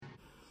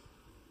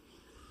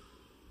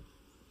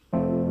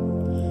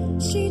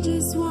She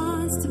just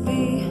wants to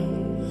be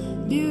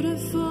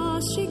beautiful.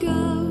 She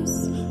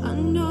goes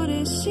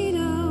unnoticed. She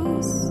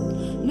knows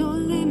no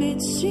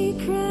limits. She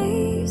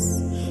craves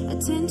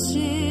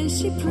attention.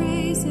 She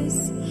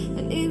praises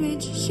an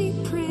image. She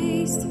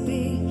prays to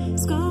be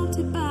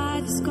sculpted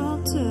by the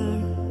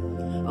sculptor.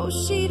 Oh,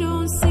 she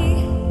don't see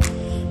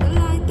the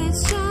light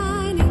that's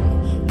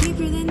shining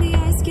deeper than the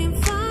eyes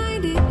can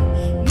find it.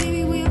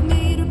 Maybe we have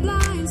made her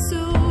blind,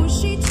 so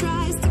she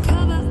tries to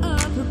cover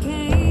up her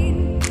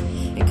pain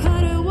and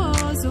cut her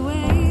walls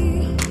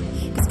away.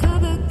 'Cause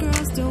cover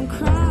girls don't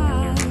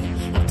cry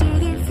after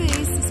their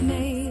face is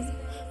made.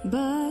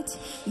 But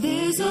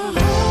there's a hope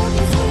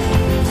that's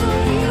waiting for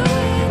you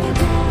in the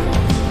dark.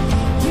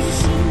 You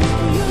should know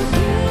you're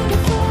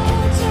beautiful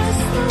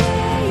just the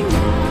way you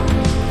are.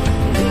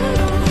 You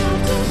don't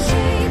have to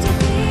change a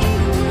thing,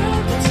 the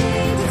world can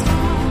change its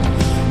heart.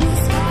 No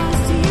scars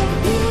to your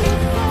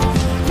beautiful,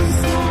 no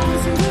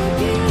scars and you're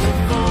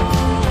beautiful.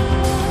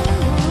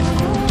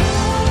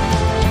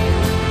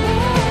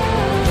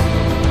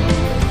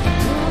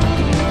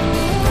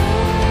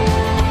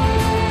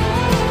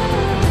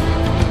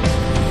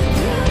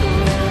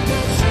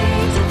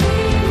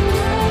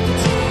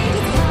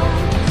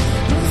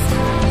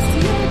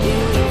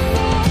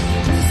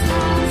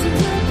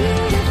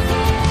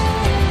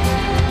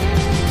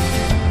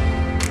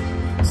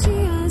 She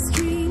has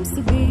dreams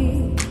to be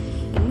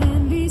an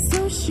envy, so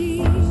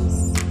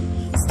she's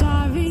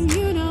starving.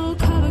 You know,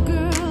 cover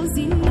girls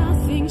eat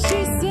nothing.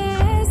 She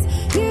says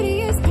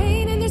beauty is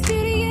pain and there's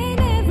beauty in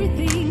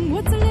everything.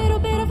 What's a little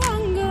bit of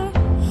hunger?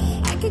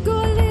 I could go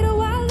a little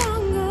while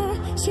longer.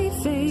 She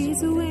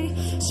fades away.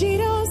 She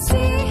don't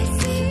see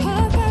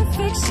her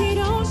perfect. She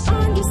don't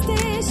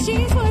understand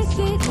she's worth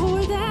it,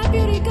 or that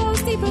beauty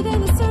goes deeper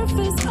than the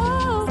surface.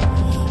 Oh,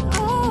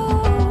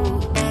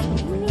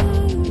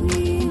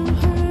 I'm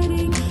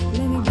hurting.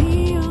 Let me be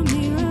your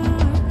mirror.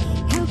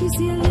 Help you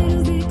see a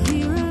little bit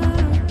clearer.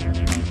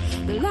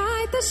 The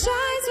light that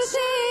shines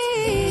within.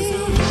 Is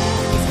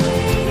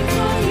waiting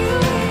for you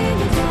in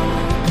the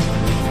dark.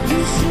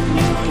 You should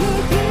know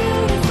you're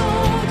beautiful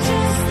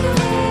just the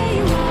way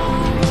you are.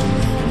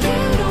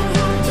 You don't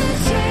have to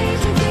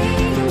change a thing, the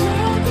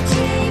world could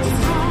change its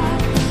heart.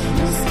 No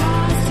scars to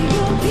your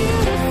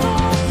beautiful, no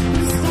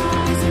stars and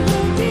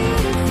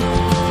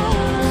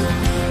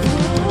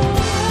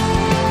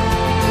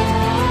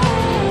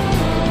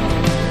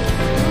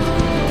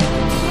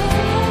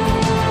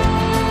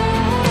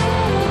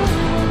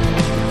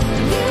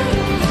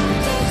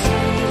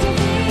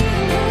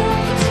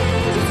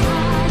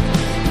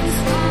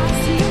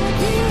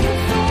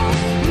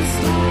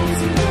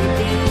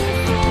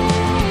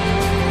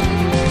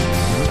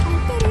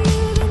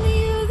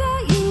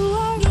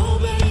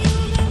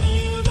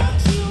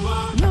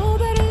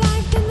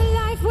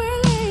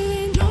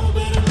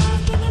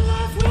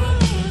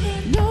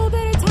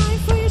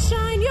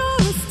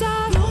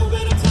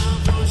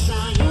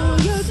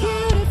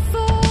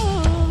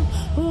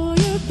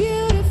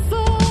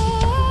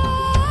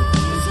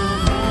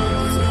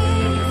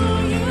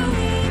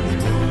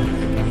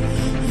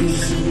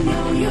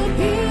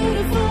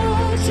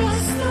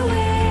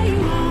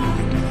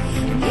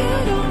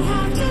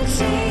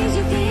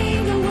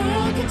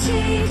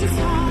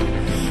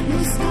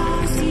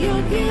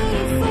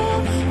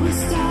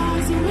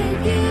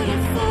you're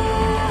beautiful.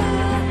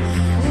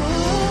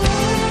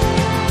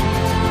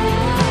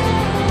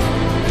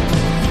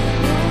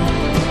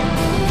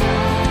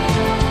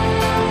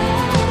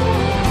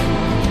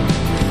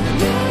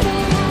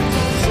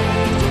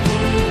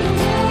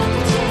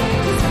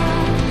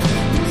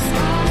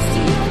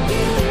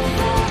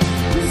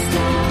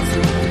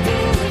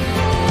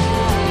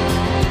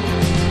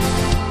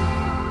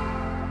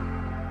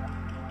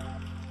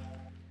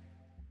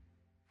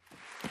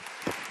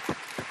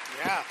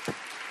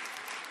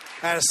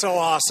 That is so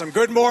awesome.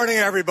 Good morning,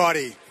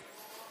 everybody.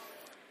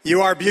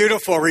 You are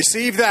beautiful.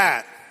 Receive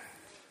that.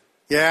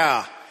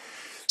 Yeah.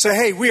 So,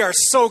 hey, we are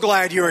so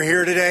glad you are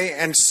here today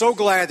and so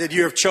glad that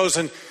you have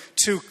chosen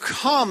to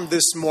come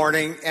this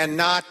morning and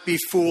not be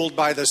fooled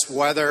by this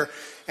weather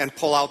and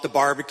pull out the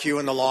barbecue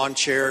and the lawn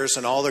chairs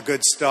and all the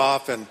good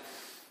stuff and,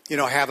 you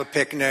know, have a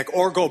picnic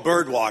or go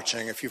bird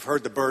watching if you've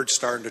heard the birds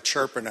starting to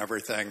chirp and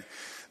everything.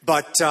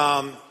 But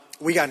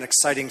we got an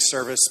exciting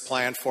service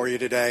planned for you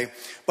today.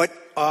 But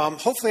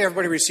hopefully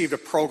everybody received a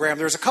program.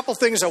 There's a couple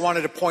things I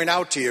wanted to point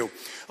out to you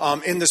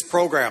in this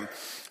program.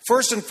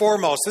 First and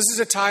foremost, this is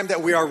a time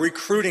that we are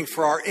recruiting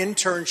for our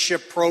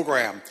internship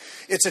program.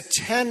 It's a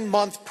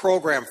 10-month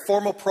program,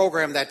 formal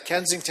program that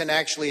Kensington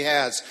actually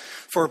has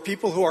for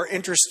people who are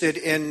interested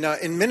in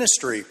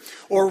ministry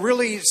or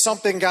really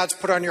something God's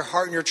put on your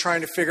heart and you're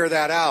trying to figure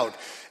that out.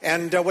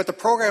 And what the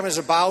program is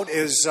about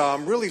is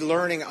really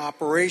learning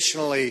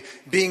operationally,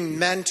 being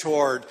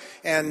mentored,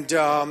 and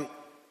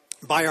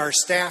by our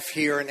staff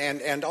here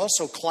and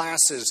also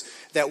classes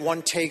that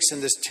one takes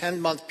in this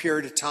 10-month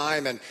period of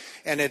time. And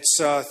it's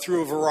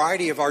through a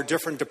variety of our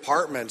different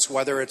departments,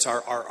 whether it's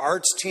our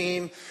arts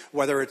team,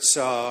 whether it's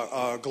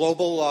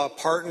global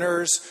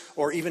partners,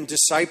 or even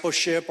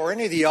discipleship, or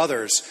any of the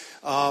others.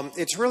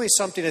 It's really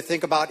something to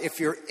think about if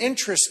you're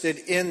interested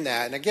in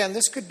that. And again,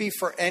 this could be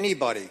for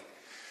anybody.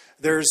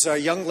 There's a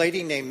young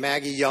lady named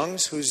Maggie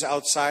Youngs who's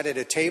outside at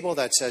a table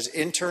that says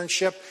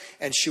internship,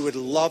 and she would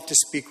love to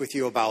speak with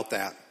you about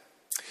that.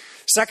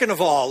 Second of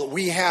all,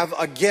 we have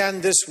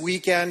again this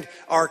weekend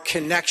our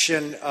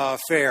Connection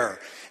Fair.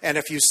 And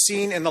if you've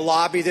seen in the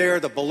lobby there,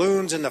 the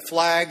balloons and the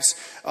flags,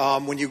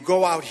 when you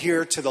go out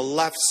here to the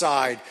left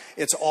side,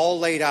 it's all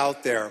laid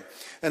out there.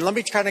 And let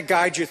me kind of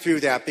guide you through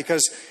that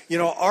because,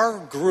 our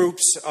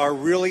groups are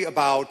really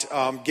about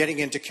getting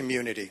into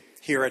community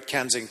here at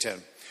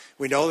Kensington.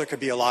 We know there could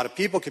be a lot of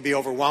people, it could be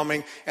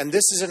overwhelming, and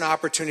this is an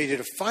opportunity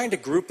to find a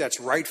group that's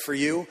right for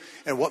you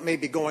and what may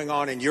be going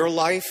on in your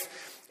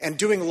life and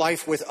doing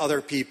life with other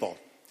people.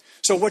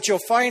 So what you'll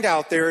find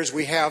out there is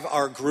we have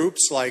our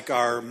groups like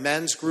our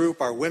men's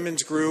group, our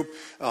women's group,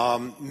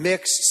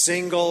 mixed,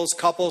 singles,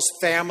 couples,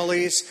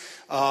 families,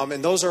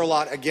 and those are a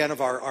lot, again,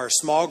 of our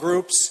small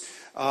groups.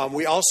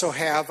 We also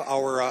have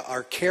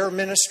our care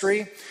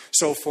ministry.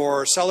 So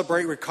for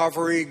Celebrate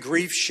Recovery,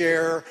 Grief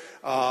Share,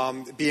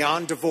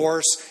 Beyond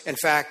Divorce. In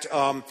fact,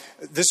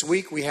 this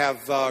week we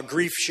have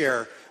Grief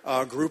Share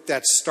group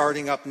that's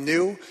starting up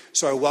new.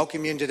 So I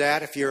welcome you into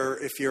that if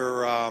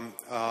you're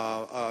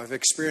have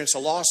experienced a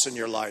loss in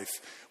your life,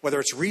 whether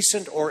it's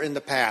recent or in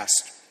the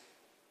past.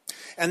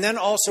 And then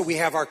also we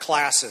have our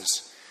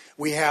classes.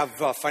 We have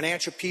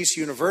Financial Peace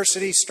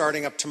University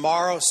starting up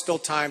tomorrow. Still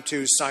time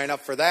to sign up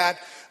for that.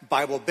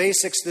 Bible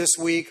Basics this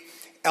week.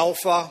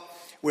 Alpha.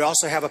 We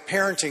also have a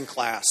parenting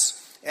class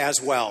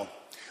as well.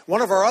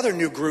 One of our other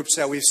new groups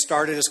that we've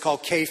started is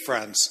called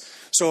K-Friends.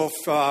 So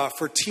if,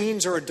 for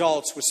teens or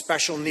adults with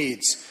special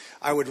needs,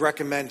 I would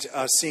recommend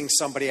seeing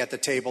somebody at the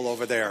table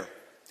over there.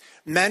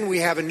 Men, we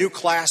have a new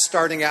class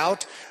starting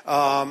out.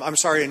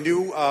 A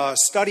new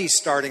study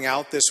starting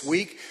out this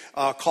week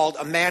called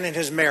A Man in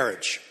His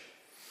Marriage.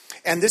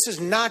 And this is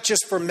not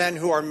just for men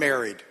who are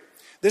married.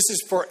 This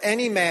is for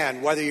any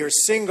man, whether you're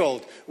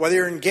single, whether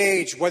you're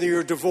engaged, whether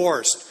you're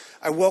divorced.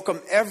 I welcome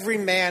every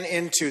man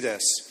into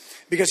this.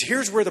 Because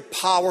here's where the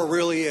power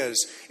really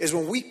is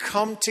when we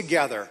come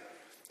together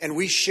and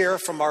we share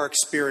from our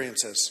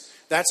experiences.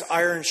 That's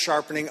iron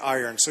sharpening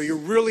iron. So you're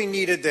really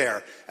needed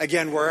there,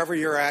 again, wherever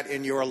you're at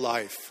in your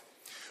life.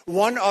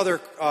 One other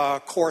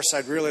course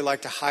I'd really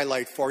like to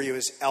highlight for you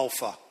is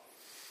Alpha.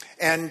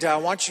 And I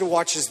want you to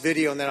watch this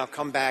video, and then I'll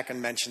come back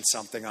and mention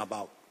something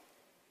about.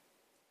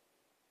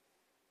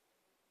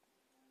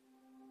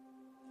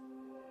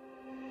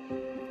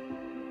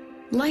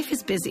 Life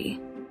is busy.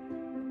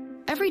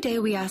 Every day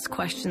we ask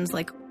questions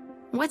like,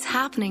 what's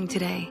happening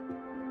today?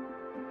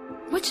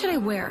 What should I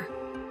wear?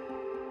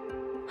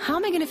 How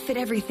am I going to fit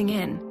everything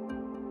in?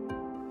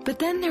 But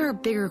then there are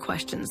bigger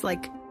questions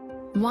like,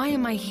 why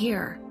am I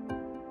here?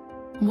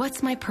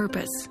 What's my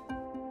purpose?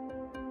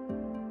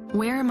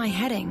 Where am I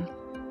heading?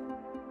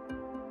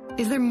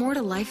 Is there more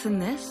to life than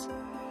this?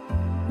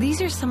 These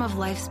are some of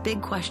life's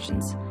big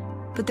questions,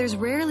 but there's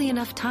rarely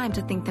enough time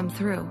to think them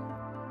through.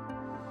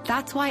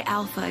 That's why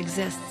Alpha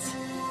exists.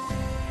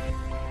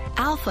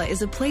 Alpha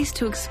is a place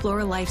to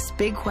explore life's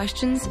big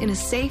questions in a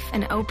safe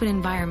and open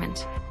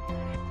environment.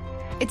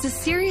 It's a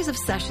series of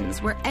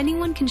sessions where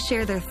anyone can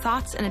share their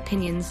thoughts and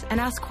opinions and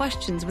ask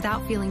questions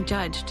without feeling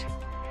judged.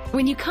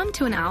 When you come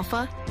to an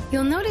Alpha,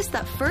 you'll notice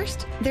that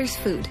first, there's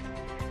food.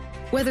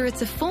 Whether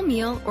it's a full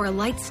meal or a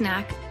light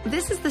snack,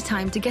 this is the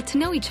time to get to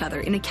know each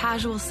other in a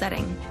casual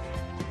setting.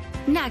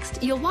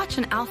 Next, you'll watch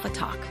an Alpha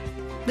Talk.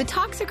 The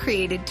talks are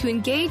created to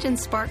engage and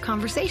spark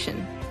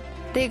conversation.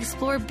 They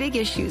explore big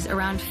issues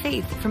around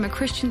faith from a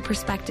Christian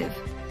perspective.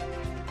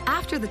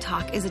 After the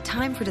talk is a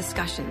time for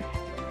discussion.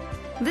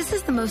 This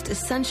is the most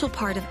essential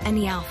part of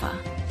any Alpha.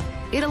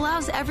 It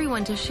allows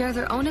everyone to share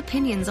their own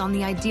opinions on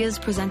the ideas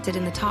presented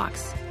in the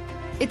talks.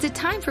 It's a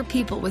time for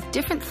people with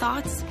different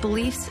thoughts,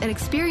 beliefs, and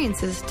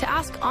experiences to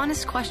ask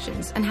honest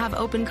questions and have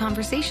open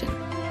conversation.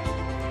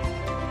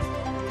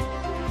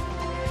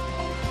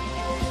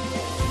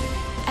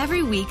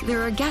 Every week,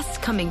 there are guests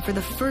coming for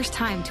the first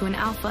time to an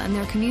Alpha in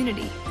their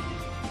community.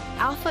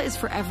 Alpha is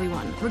for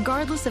everyone,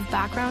 regardless of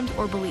background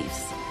or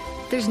beliefs.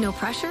 There's no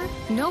pressure,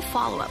 no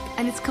follow-up,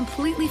 and it's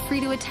completely free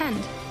to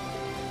attend.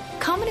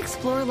 Come and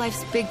explore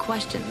life's big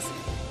questions.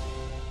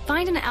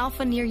 Find an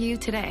Alpha near you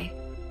today.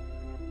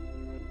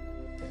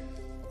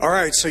 All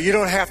right, so you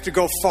don't have to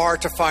go far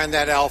to find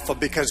that Alpha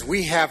because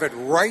we have it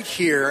right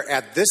here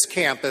at this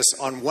campus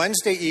on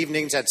Wednesday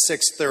evenings at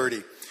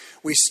 6:30.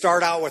 We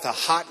start out with a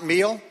hot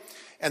meal,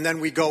 and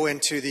then we go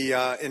into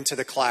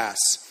the class.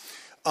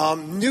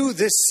 New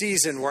this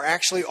season, we're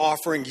actually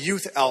offering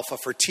Youth Alpha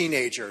for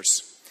teenagers.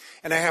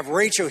 And I have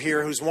Rachel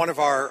here, who's one of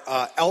our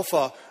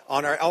Alpha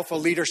on our Alpha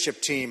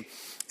leadership team.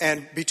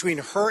 And between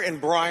her and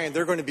Brian,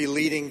 they're going to be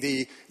leading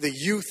the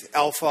Youth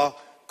Alpha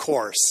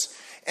course.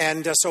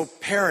 And so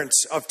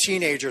parents of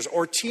teenagers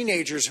or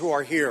teenagers who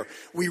are here,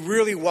 we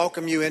really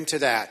welcome you into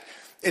that.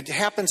 It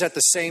happens at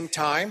the same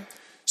time.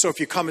 So if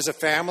you come as a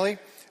family,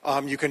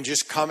 you can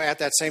just come at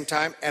that same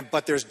time.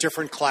 But there's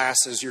different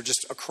classes. You're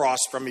just across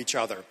from each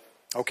other.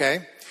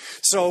 Okay?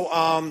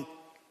 So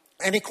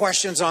any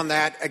questions on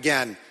that?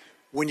 Again,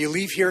 when you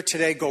leave here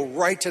today, go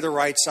right to the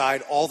right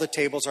side. All the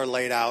tables are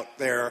laid out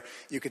there.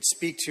 You could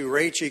speak to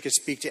Rachel. You could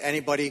speak to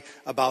anybody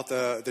about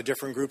the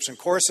different groups and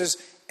courses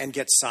and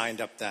get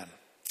signed up then.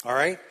 All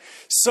right?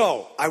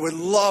 So I would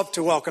love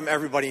to welcome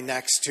everybody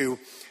next to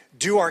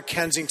do our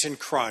Kensington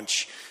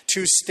Crunch,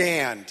 to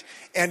stand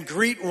and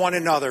greet one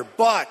another.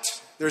 But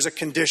there's a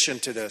condition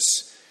to this.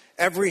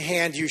 Every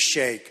hand you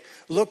shake,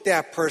 look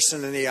that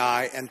person in the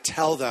eye and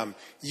tell them,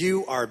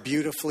 you are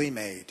beautifully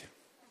made.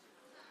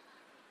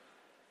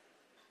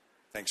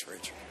 Thanks,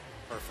 Rachel.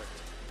 Perfect.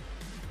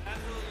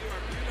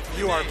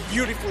 You are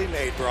beautifully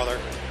made, brother.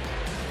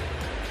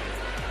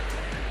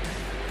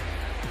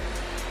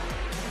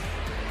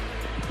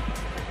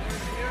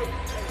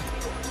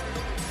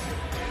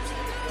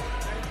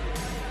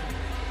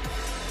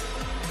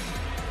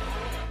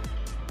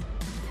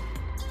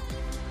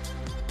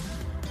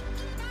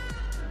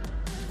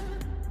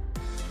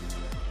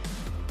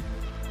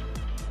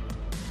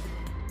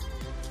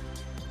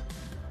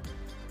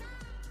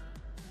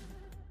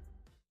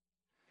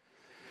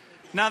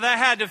 Now that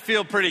had to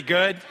feel pretty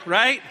good,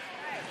 right?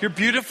 You're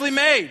beautifully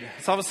made.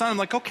 So all of a sudden I'm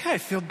like, okay, I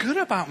feel good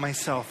about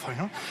myself. You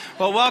know?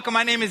 Well, welcome.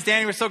 My name is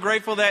Danny. We're so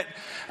grateful that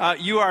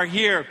you are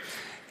here.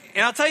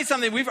 And I'll tell you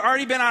something, we've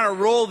already been on a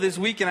roll this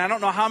week, and I don't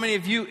know how many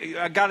of you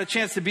got a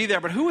chance to be there,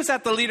 but who was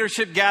at the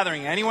leadership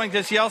gathering? Anyone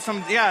just yell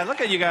some? Yeah,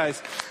 look at you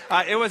guys.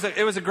 It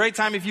was a great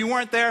time. If you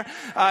weren't there,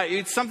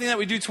 it's something that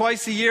we do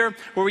twice a year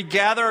where we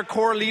gather our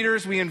core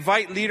leaders. We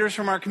invite leaders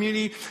from our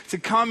community to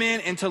come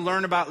in and to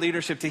learn about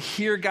leadership, to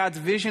hear God's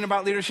vision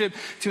about leadership,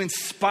 to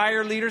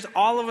inspire leaders.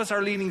 All of us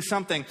are leading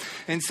something.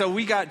 And so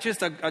we got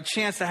just a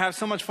chance to have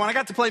so much fun. I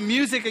got to play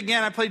music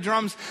again. I played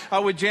drums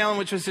with Jalen,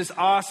 which was just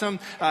awesome.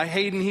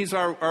 Hayden, he's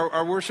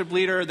our worship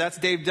leader. That's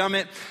Dave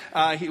Dummett,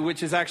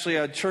 which is actually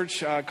a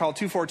church called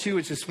 242,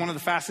 which is one of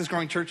the fastest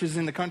growing churches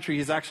in the country.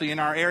 He's actually in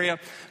our area.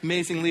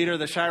 Amazing leader.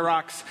 The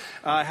Shyrocks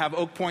have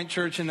Oak Point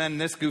Church, and then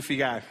this goofy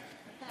guy,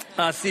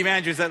 Steve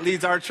Andrews, that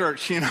leads our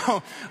church. You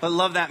know, I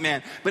love that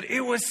man. But it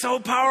was so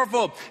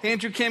powerful.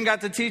 Andrew Kim got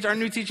to teach. Our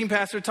new teaching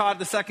pastor taught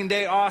the second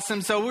day.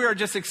 Awesome. So we were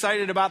just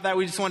excited about that.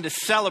 We just wanted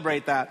to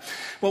celebrate that.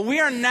 Well, we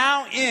are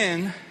now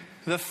in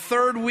the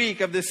third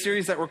week of this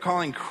series that we're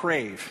calling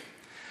Crave,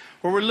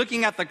 where we're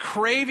looking at the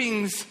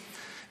cravings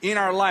in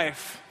our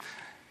life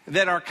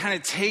that are kind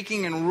of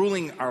taking and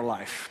ruling our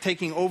life,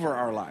 taking over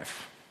our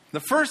life. The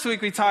first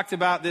week we talked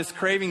about this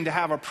craving to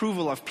have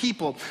approval of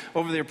people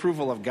over the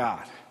approval of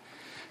God.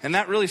 And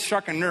that really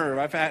struck a nerve.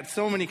 I've had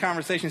so many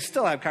conversations,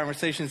 still have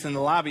conversations in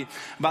the lobby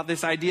about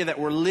this idea that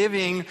we're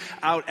living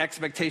out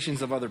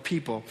expectations of other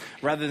people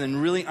rather than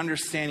really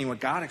understanding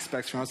what God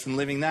expects from us and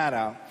living that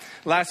out.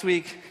 Last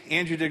week,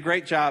 Andrew did a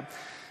great job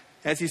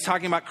as he's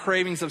talking about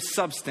cravings of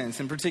substance,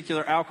 in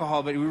particular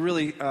alcohol, but we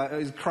really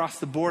across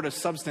the board of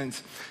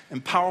substance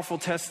and powerful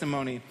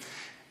testimony.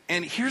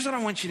 And here's what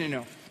I want you to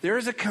know. There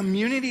is a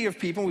community of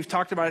people. We've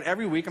talked about it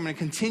every week. I'm going to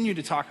continue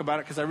to talk about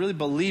it because I really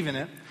believe in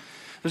it.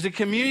 There's a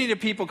community of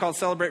people called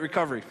Celebrate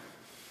Recovery.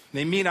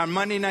 They meet on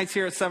Monday nights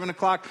here at 7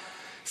 o'clock,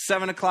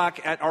 7 o'clock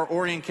at our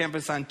Orient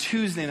campus on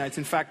Tuesday nights.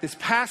 In fact, this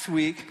past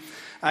week,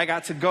 I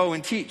got to go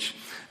and teach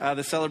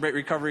the Celebrate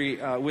Recovery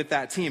with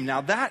that team. Now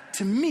that,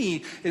 to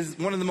me, is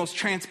one of the most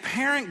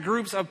transparent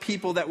groups of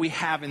people that we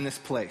have in this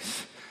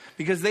place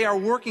because they are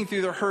working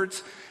through their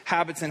hurts,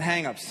 habits, and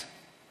hang-ups.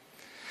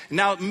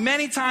 Now,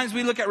 many times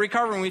we look at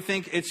recovery and we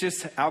think it's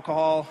just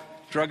alcohol,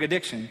 drug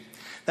addiction.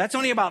 That's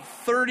only about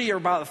 30 or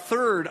about a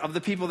third of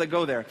the people that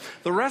go there.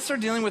 The rest are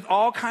dealing with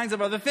all kinds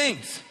of other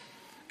things.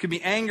 It could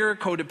be anger,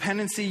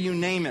 codependency, you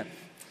name it.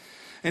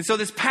 And so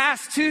this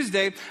past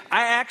Tuesday,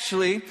 I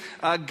actually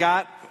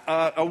got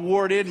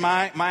awarded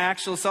my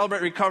actual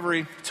Celebrate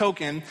Recovery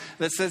token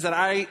that says that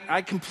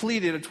I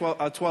completed a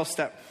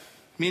 12-step.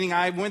 Meaning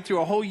I went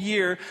through a whole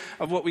year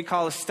of what we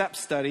call a step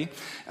study.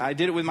 I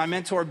did it with my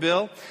mentor,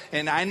 Bill,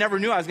 and I never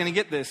knew I was going to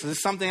get this. This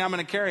is something I'm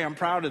going to carry. I'm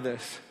proud of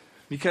this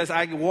because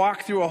I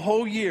walked through a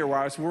whole year where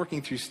I was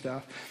working through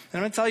stuff. And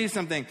I'm going to tell you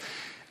something.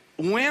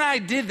 When I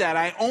did that,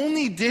 I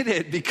only did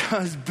it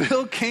because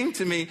Bill came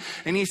to me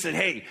and he said,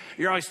 hey,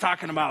 you're always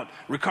talking about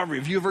recovery.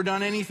 Have you ever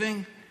done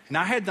anything? And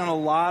I had done a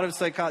lot of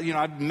psychology.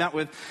 I've met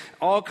with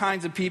all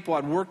kinds of people.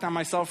 I'd worked on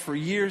myself for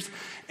years.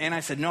 And I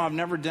said, no, I've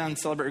never done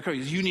Celebrate Recovery.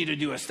 He said, you need to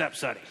do a step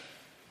study.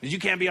 Because you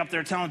can't be up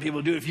there telling people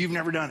to do it if you've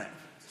never done it.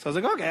 So I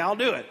was like, okay, I'll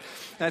do it.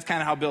 That's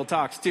kind of how Bill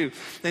talks too.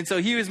 And so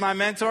he was my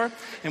mentor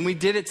and we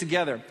did it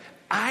together.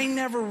 I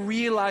never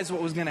realized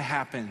what was going to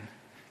happen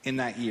in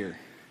that year.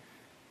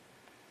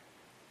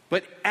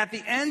 But at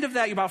the end of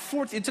that,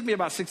 it took me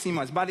about 16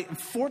 months. By the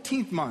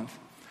 14th month,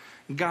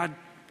 God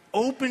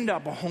opened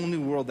up a whole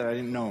new world that I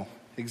didn't know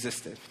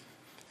existed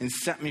and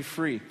set me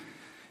free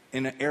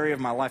in an area of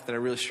my life that I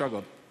really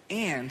struggled.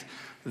 And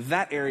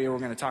that area we're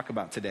going to talk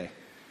about today.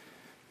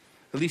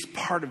 At least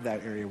part of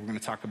that area we're going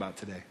to talk about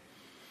today.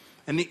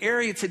 And the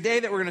area today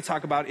that we're going to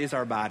talk about is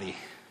our body,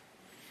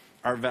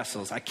 our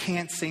vessels. I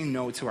can't say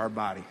no to our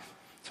body,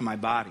 to my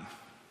body.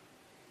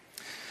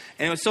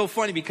 And it was so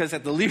funny because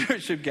at the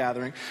leadership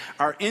gathering,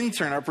 our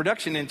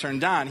production intern,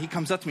 Don, he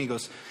comes up to me and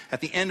goes,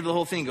 at the end of the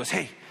whole thing, he goes,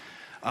 hey,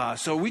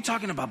 so are we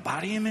talking about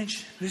body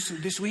image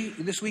this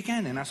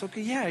weekend? And I said,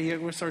 okay, yeah,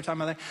 we started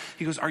talking about that.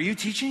 He goes, are you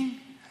teaching?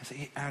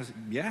 I was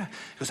yeah.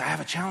 He goes, I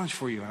have a challenge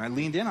for you. And I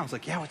leaned in. I was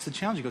like, yeah, what's the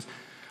challenge? He goes,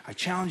 I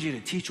challenge you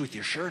to teach with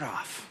your shirt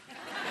off.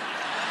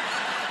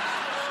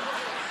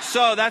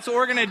 So that's what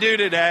we're going to do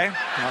today.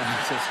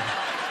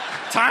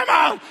 Time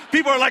out.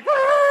 People are like,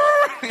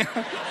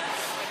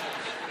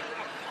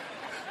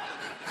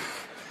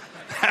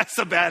 that's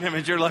a bad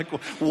image. You're like,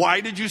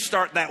 why did you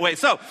start that way?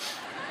 So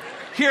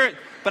here,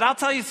 but I'll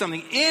tell you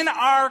something. In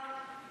our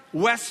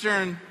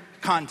Western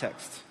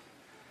context,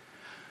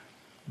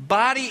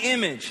 body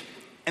image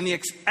and the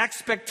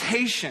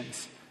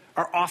expectations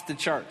are off the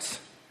charts.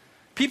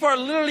 People are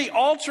literally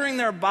altering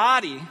their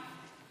body,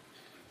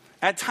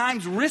 at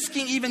times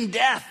risking even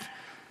death,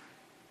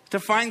 to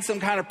find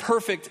some kind of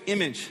perfect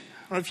image.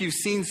 I don't know if you've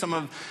seen some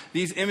of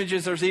these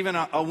images. There's even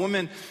a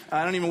woman,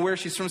 I don't even know where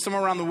she's from,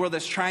 somewhere around the world,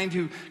 that's trying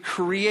to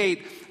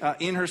create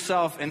in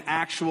herself an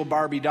actual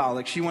Barbie doll.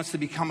 Like she wants to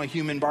become a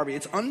human Barbie.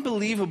 It's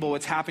unbelievable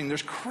what's happening.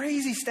 There's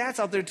crazy stats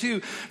out there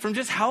too, from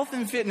just health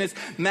and fitness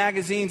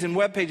magazines and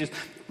web pages.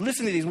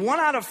 Listen to these. 1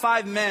 out of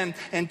 5 men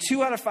and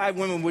 2 out of 5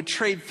 women would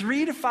trade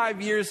 3 to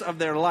 5 years of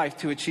their life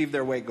to achieve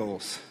their weight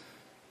goals.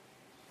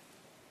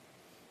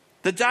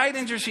 The diet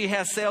industry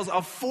has sales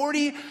of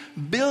 $40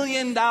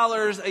 billion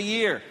a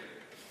year.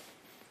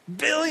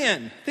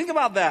 Billion. Think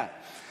about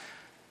that.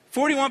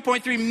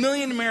 41.3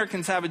 million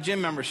Americans have a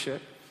gym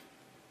membership,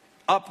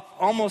 up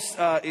almost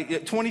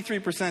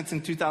 23%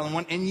 since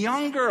 2001. And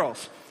young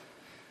girls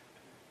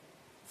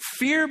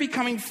fear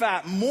becoming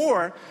fat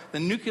more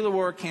than nuclear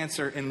war,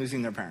 cancer, and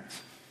losing their parents.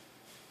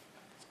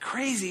 It's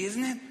crazy,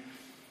 isn't it?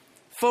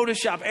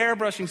 Photoshop,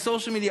 airbrushing,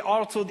 social media,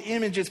 altered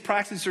images,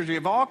 plastic surgery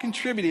have all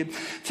contributed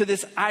to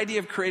this idea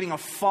of creating a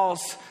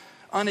false,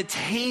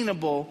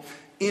 unattainable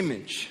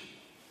image.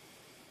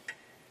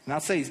 And I'll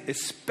say,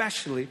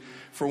 especially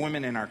for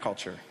women in our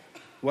culture.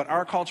 What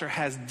our culture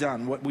has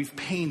done, what we've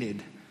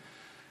painted,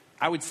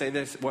 I would say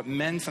this, what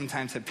men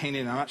sometimes have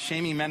painted, and I'm not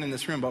shaming men in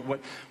this room, but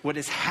what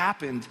has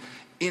happened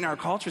in our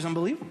culture is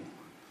unbelievable.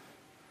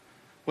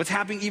 What's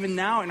happening even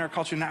now in our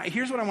culture. Now,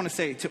 here's what I want to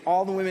say to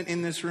all the women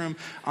in this room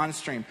on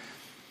stream.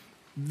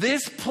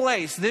 This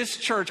place, this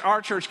church,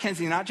 our church,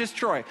 Kensington, not just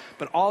Troy,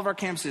 but all of our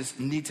campuses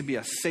need to be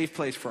a safe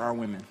place for our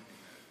women.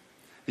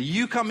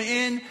 You come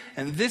in,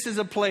 and this is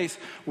a place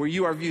where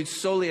you are viewed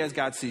solely as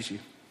God sees you.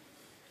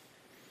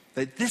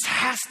 That this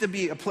has to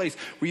be a place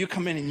where you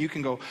come in and you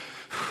can go,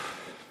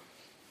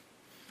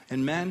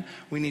 and men,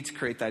 we need to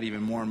create that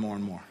even more and more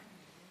and more.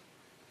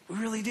 We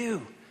really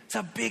do. It's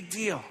a big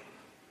deal.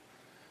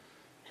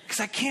 Because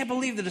I can't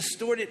believe the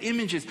distorted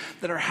images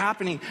that are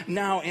happening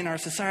now in our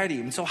society.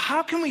 And so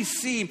how can we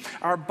see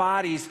our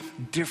bodies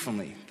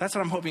differently? That's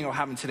what I'm hoping will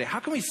happen today. How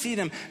can we see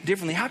them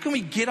differently? How can we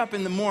get up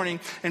in the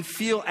morning and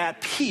feel at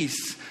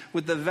peace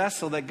with the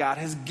vessel that God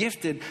has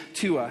gifted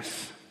to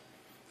us?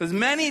 There's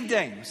many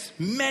days,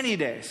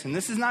 and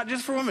this is not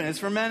just for women, it's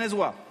for men as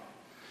well.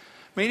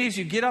 Many days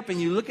you get up and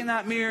you look in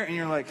that mirror and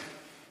you're like,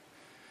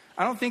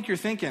 I don't think you're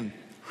thinking,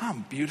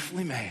 I'm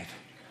beautifully made.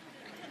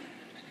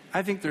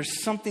 I think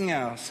there's something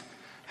else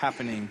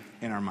happening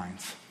in our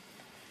minds.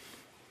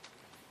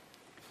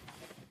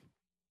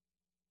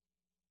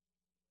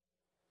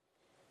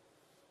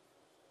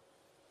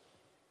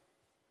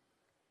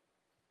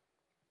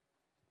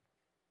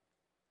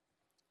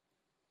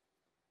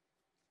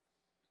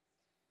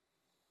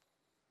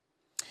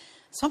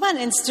 So I'm on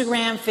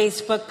Instagram,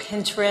 Facebook,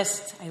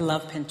 Pinterest. I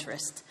love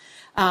Pinterest.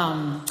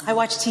 I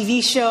watch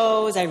TV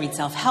shows, I read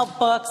self-help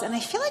books, and I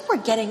feel like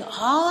we're getting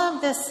all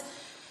of this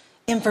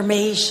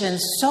information,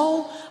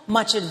 so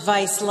much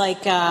advice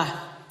like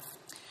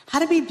how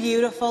to be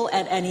beautiful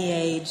at any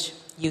age,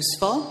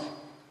 useful,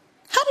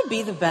 how to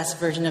be the best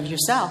version of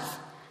yourself,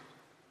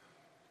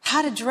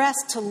 how to dress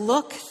to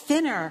look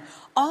thinner,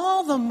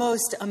 all the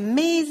most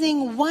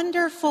amazing,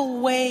 wonderful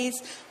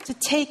ways to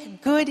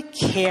take good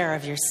care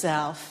of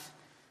yourself.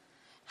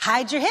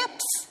 Hide your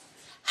hips,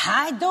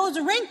 hide those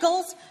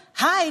wrinkles,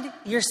 hide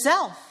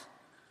yourself.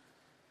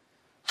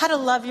 How to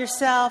love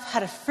yourself, how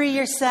to free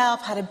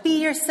yourself, how to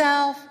be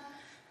yourself,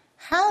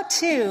 how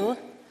to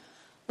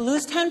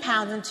lose 10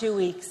 pounds in 2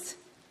 weeks,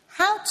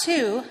 how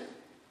to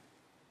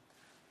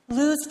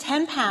lose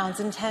 10 pounds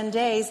in 10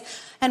 days,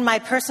 and my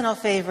personal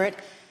favorite,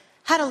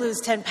 how to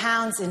lose 10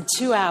 pounds in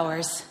 2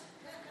 hours.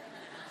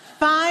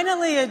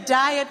 Finally, a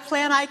diet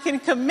plan I can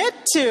commit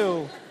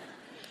to.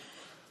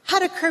 How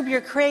to curb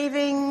your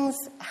cravings,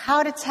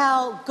 how to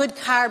tell good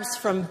carbs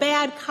from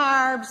bad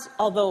carbs,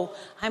 although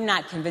I'm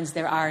not convinced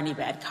there are any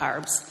bad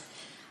carbs.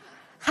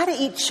 How to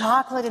eat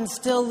chocolate and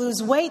still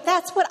lose weight,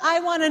 that's what I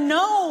want to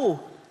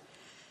know.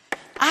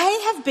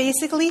 I have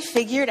basically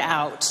figured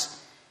out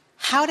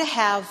how to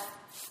have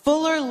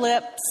fuller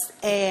lips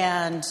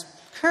and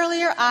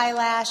curlier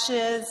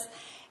eyelashes,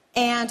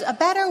 and a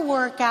better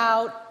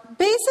workout.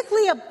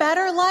 Basically a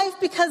better life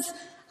because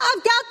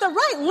I've got the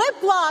right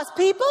lip gloss,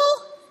 people.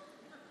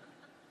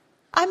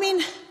 I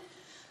mean,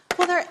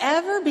 will there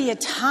ever be a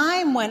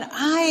time when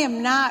I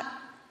am not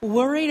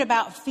worried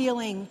about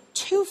feeling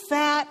too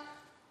fat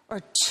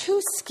or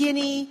too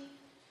skinny,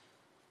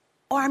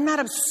 or I'm not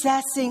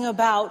obsessing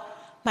about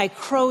my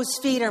crow's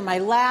feet or my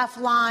laugh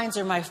lines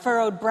or my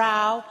furrowed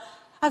brow?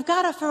 I've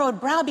got a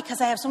furrowed brow because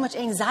I have so much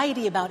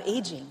anxiety about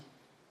aging.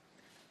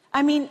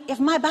 I mean, if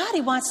my body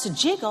wants to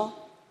jiggle,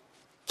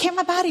 can't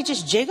my body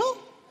just jiggle?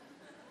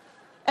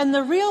 And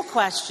the real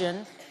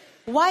question,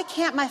 why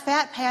can't my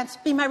fat pants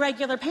be my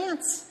regular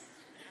pants?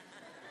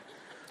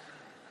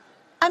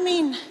 I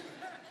mean,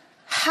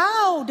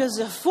 how does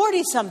a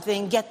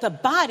 40-something get the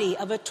body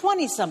of a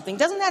 20-something?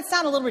 Doesn't that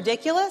sound a little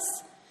ridiculous?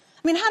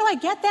 I mean, how do I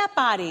get that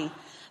body?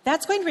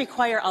 That's going to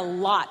require a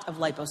lot of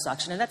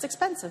liposuction, and that's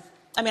expensive.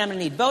 I mean, I'm going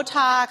to need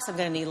Botox, I'm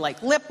going to need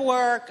like lip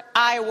work,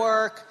 eye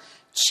work,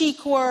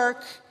 cheek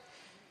work.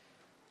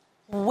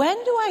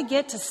 When do I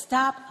get to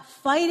stop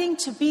fighting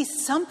to be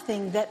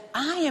something that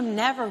I am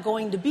never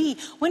going to be?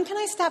 When can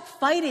I stop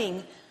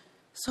fighting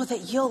so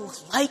that you'll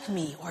like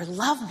me or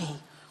love me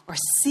or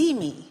see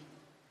me?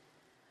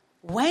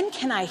 When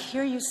can I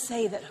hear you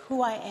say that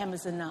who I am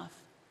is enough?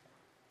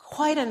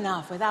 Quite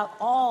enough without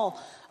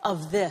all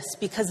of this,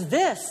 because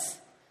this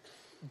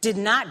did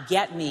not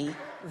get me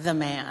the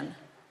man.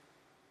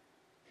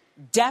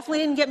 Definitely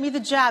didn't get me the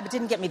job. It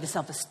didn't get me the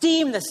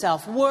self-esteem, the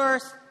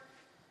self-worth.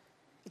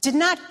 It did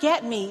not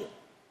get me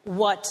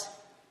what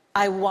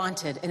I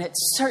wanted, and it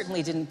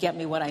certainly didn't get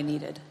me what I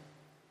needed.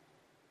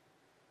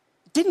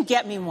 It didn't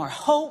get me more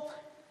hope,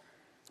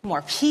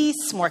 more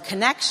peace, more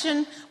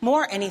connection,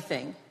 more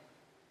anything.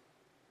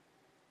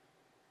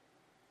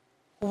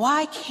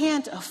 Why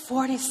can't a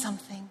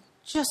 40-something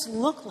just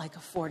look like a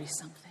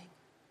 40-something?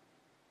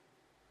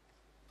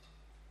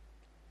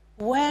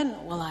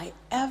 When will I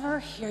ever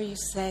hear you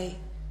say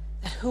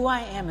that who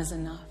I am is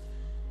enough?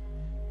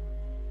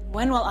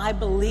 When will I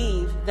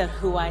believe that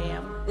who I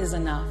am is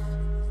enough?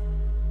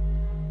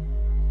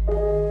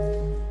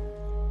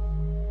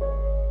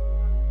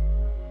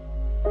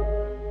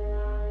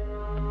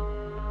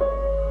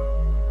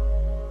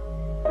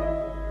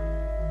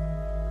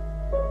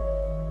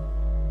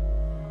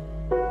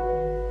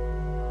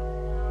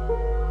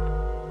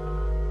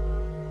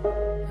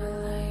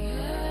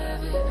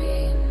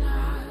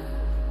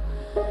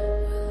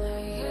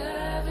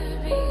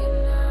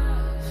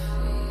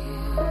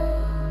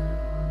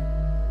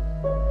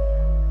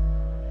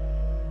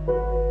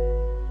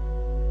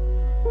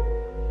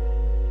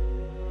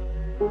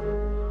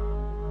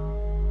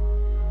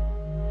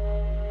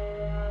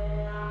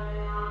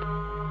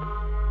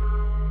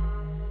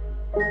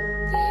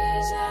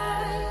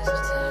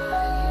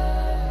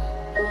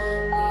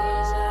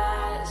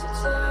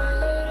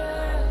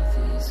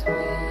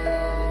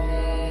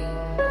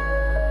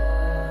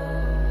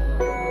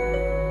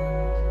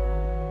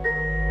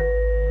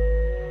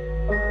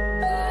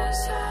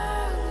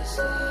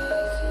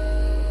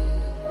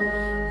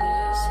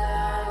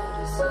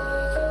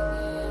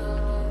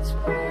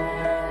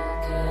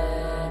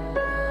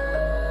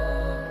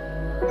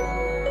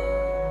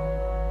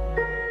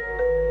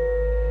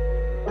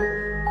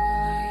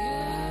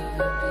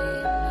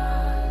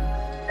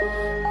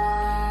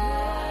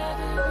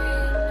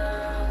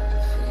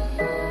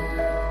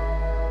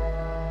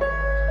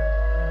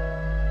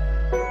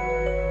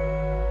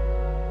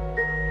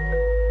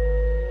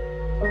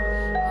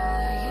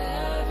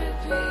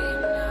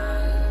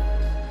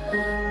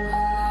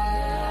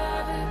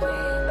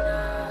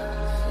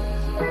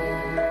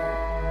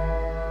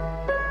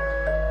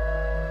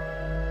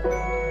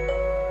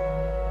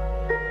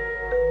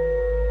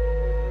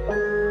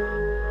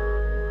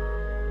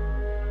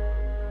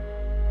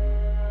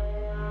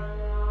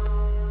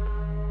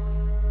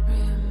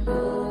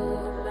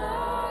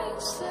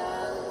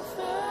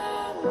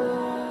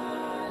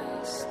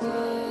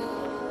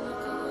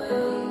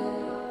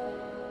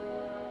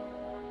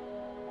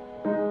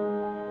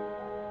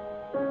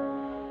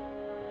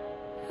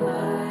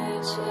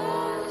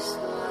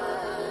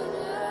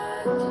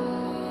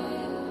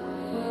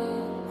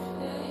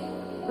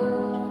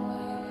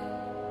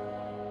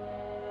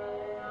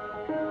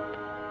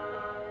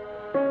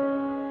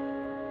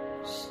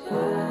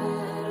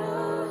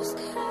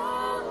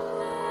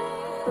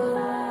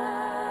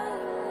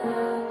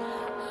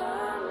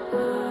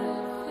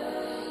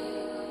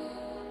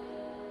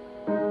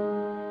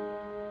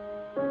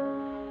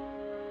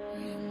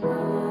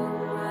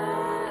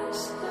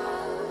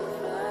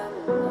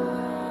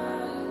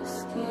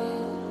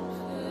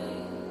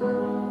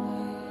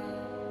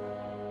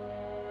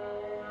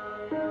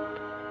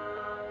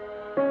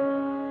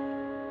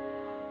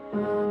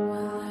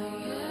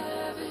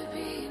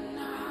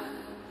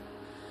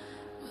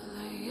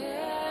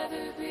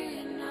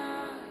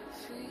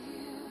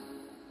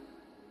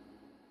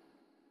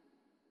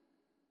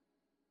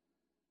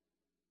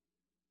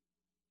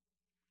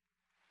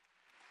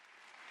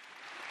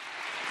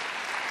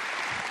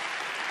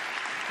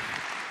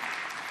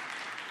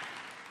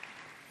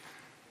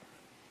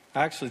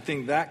 I actually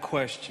think that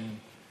question,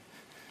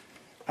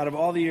 out of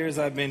all the years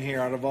I've been here,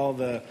 out of all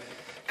the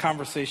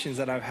conversations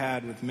that I've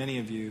had with many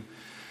of you,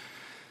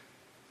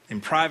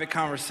 in private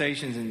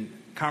conversations and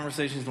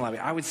conversations in the lobby,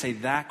 I would say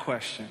that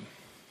question,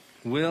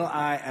 will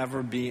I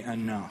ever be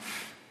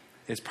enough,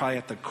 is probably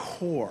at the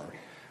core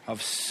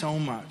of so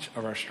much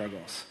of our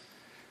struggles.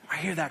 I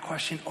hear that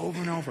question over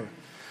and over.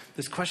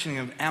 This questioning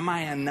of, am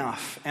I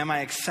enough? Am I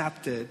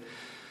accepted?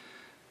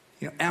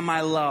 Am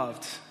I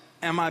loved?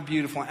 Am I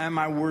beautiful? Am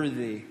I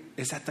worthy?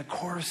 Is at the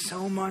core of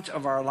so much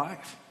of our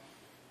life.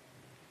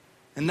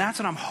 And that's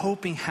what I'm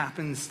hoping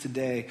happens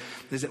today,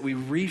 is that we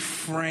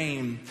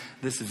reframe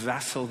this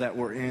vessel that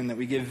we're in, that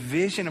we give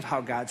vision of how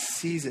God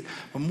sees it.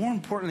 But more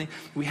importantly,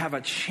 we have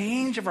a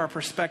change of our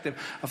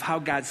perspective of how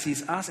God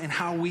sees us and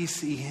how we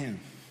see him.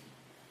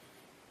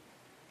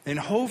 And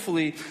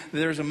hopefully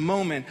there's a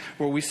moment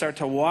where we start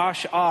to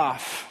wash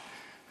off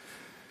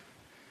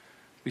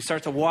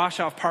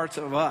parts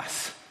of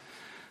us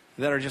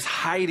that are just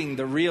hiding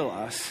the real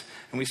us,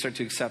 and we start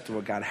to accept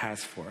what God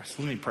has for us.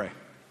 Let me pray.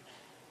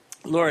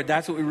 Lord,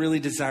 that's what we really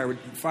desire.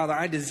 Father,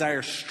 I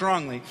desire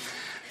strongly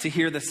to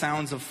hear the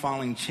sounds of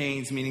falling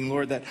chains, meaning,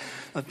 Lord, that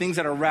the things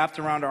that are wrapped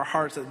around our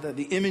hearts, that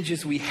the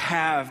images we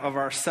have of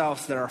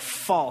ourselves that are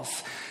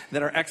false,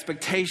 that are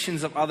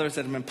expectations of others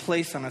that have been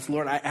placed on us,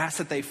 Lord, I ask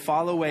that they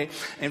fall away,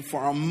 and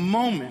for a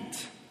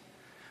moment,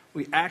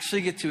 we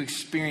actually get to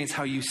experience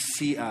how you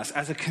see us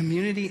as a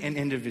community and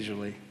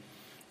individually.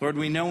 Lord,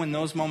 we know when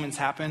those moments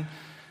happen,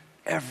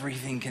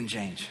 everything can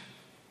change.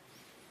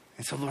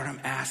 And so, Lord, I'm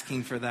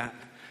asking for that.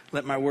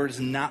 Let my words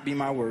not be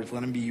my words.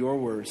 Let them be your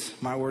words.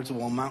 My words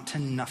will amount to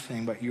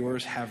nothing, but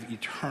yours have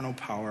eternal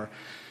power.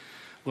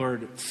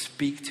 Lord,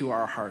 speak to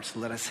our hearts.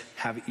 Let us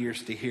have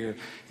ears to hear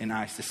and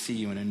eyes to see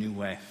you in a new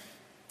way.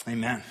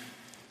 Amen.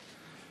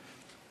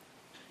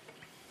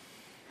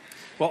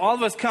 Well, all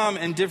of us come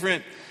in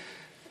different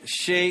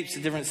shapes,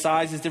 different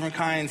sizes, different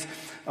kinds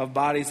of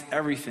bodies,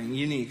 everything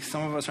unique.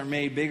 Some of us are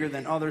made bigger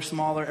than others,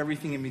 smaller,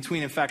 everything in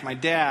between. In fact, my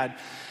dad,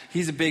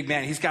 he's a big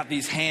man. He's got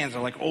these hands,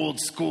 are like old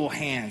school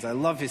hands. I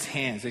love his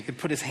hands. He could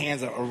put his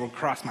hands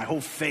across my whole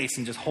face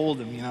and just hold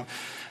them,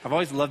 I've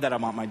always loved that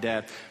about my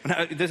dad.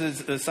 This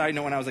is a side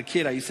note. When I was a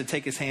kid, I used to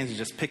take his hands and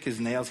just pick his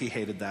nails. He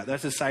hated that.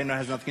 That's a side note. It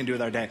has nothing to do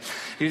with our day.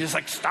 He was just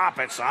like, stop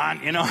it, son.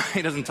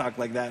 He doesn't talk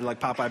like that, like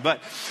Popeye.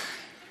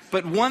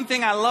 But one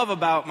thing I love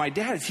about my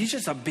dad is he's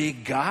just a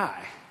big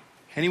guy.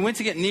 And he went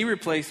to get knee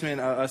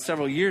replacement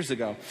several years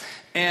ago.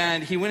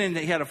 And he went in,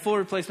 he had a full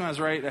replacement on his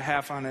right, a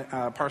half on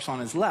partial on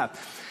his left.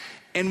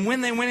 And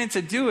when they went in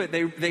to do it,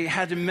 they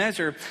had to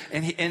measure.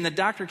 And the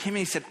doctor came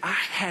in and he said, I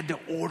had to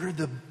order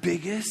the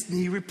biggest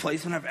knee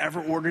replacement I've ever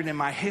ordered in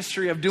my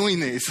history of doing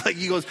these. Like,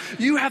 he goes,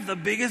 you have the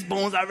biggest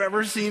bones I've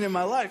ever seen in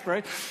my life,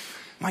 right?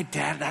 My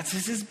dad, that's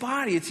just his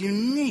body. It's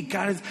unique.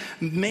 God has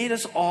made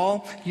us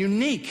all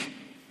unique.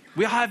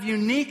 We all have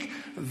unique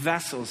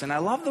vessels. And I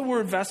love the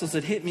word vessels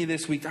that hit me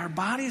this week. Our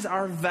bodies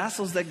are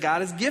vessels that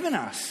God has given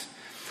us.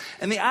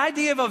 And the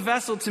idea of a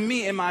vessel to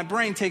me in my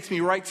brain takes me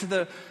right to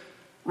the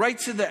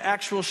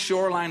actual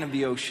shoreline of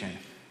the ocean.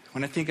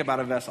 When I think about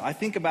a vessel, I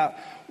think about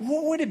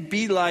what would it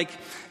be like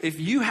if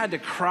you had to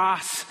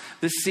cross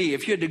the sea,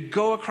 if you had to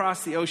go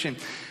across the ocean.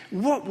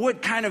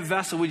 What kind of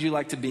vessel would you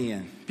like to be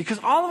in? Because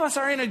all of us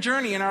are in a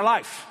journey in our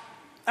life.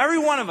 Every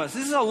one of us.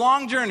 This is a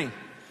long journey.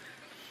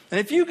 And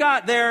if you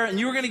got there and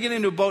you were going to get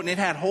into a boat and it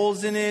had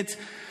holes in it,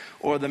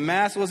 or the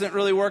mast wasn't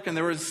really working,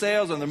 there was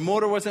sails, or the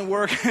motor wasn't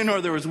working,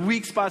 or there was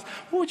weak spots,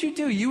 what would you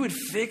do? You would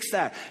fix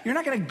that. You're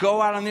not going to go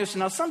out on the ocean.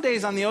 Now, some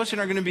days on the ocean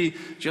are going to be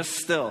just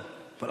still.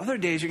 But other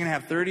days you're going to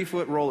have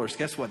 30-foot rollers.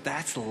 Guess what?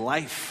 That's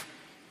life.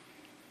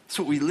 That's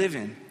what we live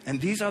in.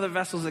 And these are the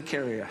vessels that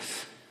carry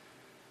us.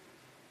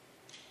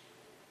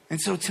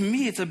 And so to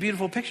me, it's a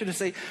beautiful picture to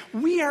say,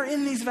 we are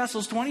in these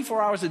vessels 24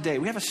 hours a day.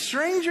 We have a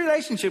strange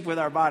relationship with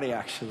our body,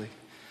 actually.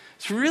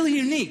 It's really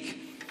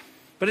unique.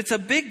 But it's a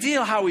big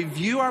deal how we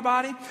view our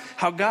body,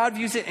 how God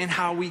views it, and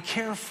how we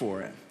care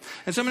for it.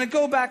 And so I'm going to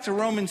go back to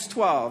Romans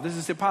 12. This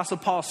is the Apostle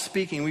Paul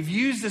speaking. We've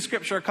used this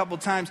scripture a couple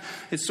times.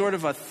 It's sort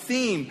of a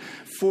theme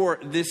for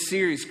this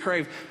series,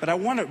 Crave. But I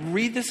want to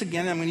read this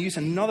again. I'm going to use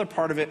another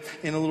part of it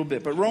in a little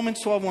bit. But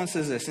Romans 12:1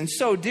 says this. And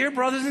so, dear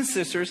brothers and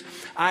sisters,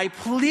 I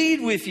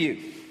plead with you.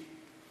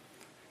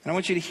 And I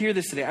want you to hear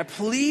this today. I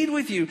plead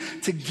with you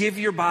to give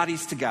your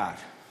bodies to God.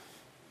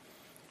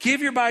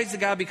 Give your bodies to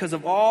God because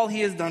of all he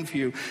has done for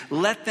you.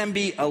 Let them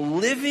be a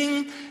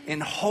living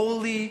and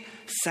holy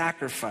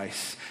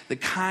sacrifice, the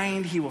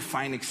kind he will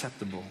find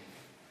acceptable.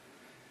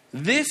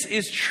 This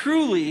is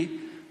truly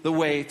the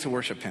way to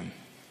worship him.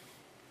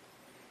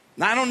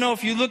 Now, I don't know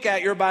if you look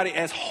at your body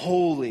as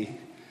holy.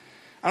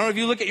 I don't know if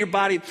you look at your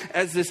body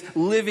as this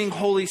living,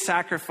 holy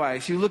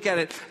sacrifice. You look at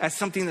it as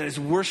something that is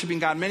worshiping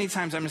God. Many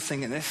times I'm just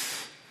thinking,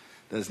 this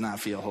does not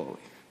feel holy.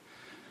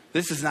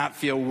 This does not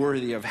feel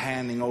worthy of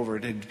handing over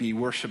to be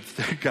worshiped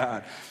to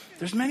God.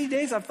 There's many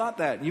days I've thought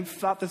that. You've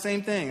thought the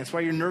same thing. That's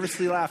why you're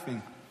nervously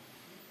laughing.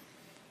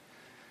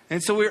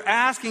 And so we're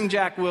asking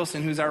Jack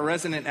Wilson, who's our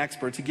resident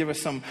expert, to give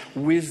us some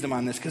wisdom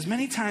on this. Because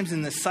many times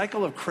in this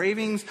cycle of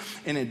cravings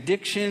and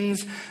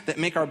addictions that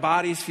make our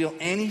bodies feel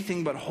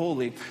anything but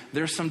holy,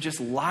 there's some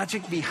just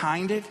logic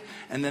behind it.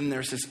 And then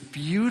there's this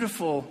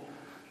beautiful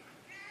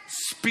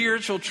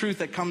spiritual truth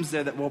that comes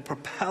there that will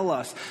propel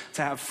us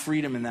to have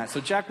freedom in that. So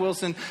Jack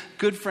Wilson,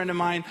 good friend of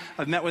mine.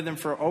 I've met with him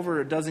for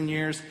over a dozen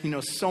years. He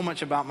knows so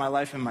much about my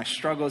life and my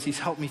struggles. He's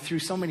helped me through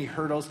so many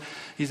hurdles.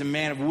 He's a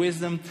man of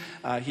wisdom.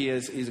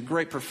 He's a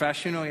great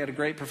professional. He had a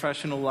great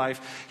professional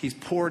life. He's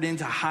poured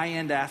into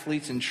high-end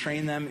athletes and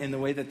trained them in the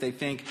way that they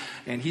think.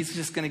 And he's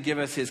just going to give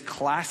us his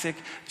classic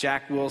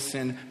Jack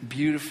Wilson,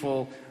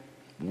 beautiful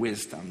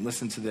wisdom.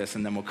 Listen to this,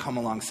 and then we'll come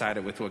alongside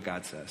it with what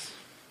God says.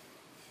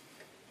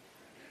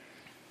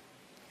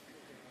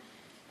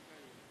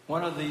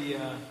 One of the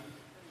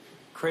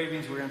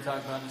cravings we're going to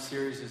talk about in the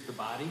series is the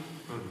body.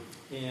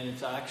 Mm-hmm. And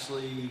it's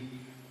actually,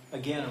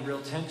 again, a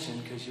real tension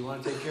because you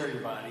want to take care of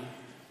your body.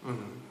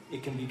 Mm-hmm.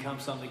 It can become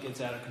something that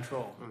gets out of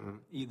control,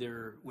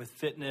 either with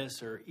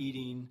fitness or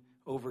eating,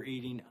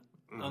 overeating,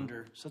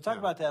 under. So talk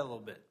about that a little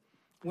bit.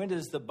 When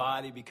does the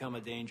body become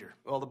a danger?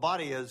 Well, the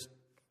body has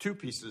two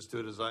pieces to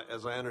it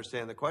as I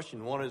understand the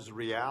question. One is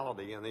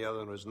reality and the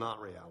other one is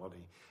not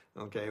reality.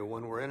 Okay,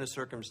 when we're in a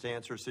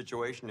circumstance or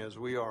situation as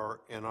we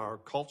are in our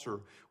culture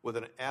with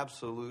an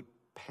absolute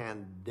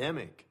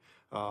pandemic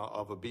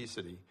of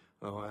obesity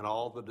and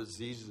all the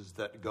diseases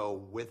that go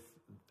with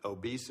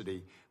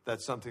obesity,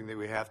 that's something that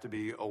we have to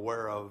be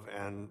aware of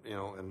and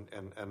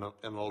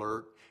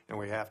alert, and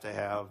we have to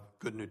have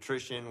good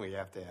nutrition, we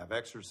have to have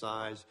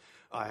exercise.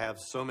 I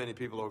have so many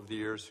people over the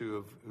years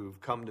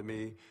who've come to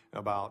me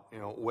about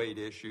weight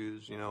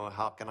issues,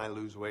 how can I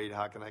lose weight,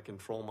 how can I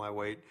control my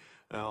weight?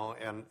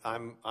 And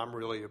I'm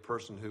really a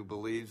person who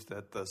believes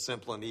that the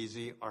simple and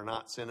easy are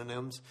not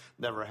synonyms,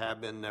 never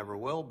have been, never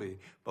will be.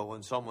 But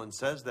when someone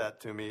says that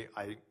to me,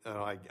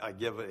 I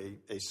give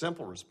a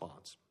simple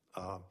response: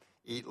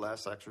 eat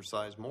less,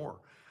 exercise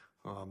more,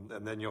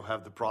 and then you'll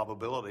have the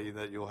probability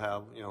that you'll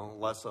have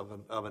less of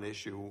an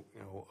issue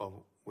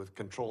with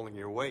controlling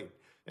your weight.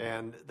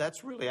 And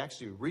that's really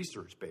actually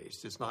research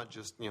based. It's not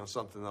just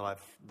something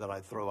that I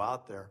throw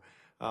out there.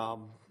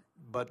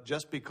 But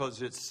just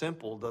because it's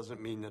simple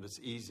doesn't mean that it's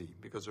easy,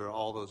 because there are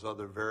all those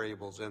other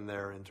variables in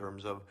there in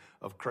terms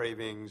of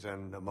cravings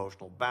and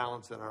emotional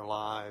balance in our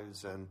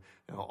lives and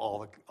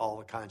all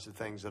the kinds of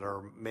things that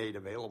are made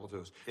available to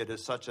us. It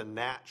is such a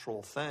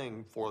natural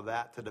thing for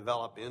that to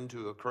develop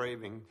into a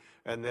craving.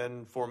 And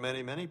then for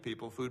many, many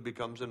people, food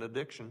becomes an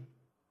addiction.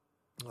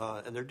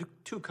 And there are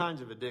two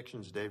kinds of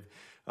addictions, Dave.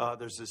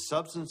 There's a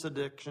substance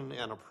addiction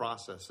and a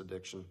process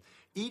addiction.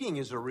 Eating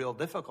is a real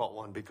difficult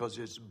one because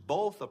it's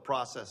both a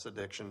process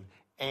addiction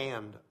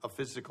and a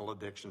physical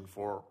addiction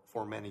for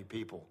many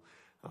people.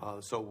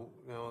 So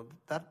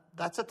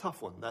that's a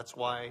tough one. That's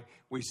why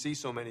we see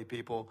so many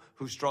people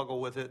who struggle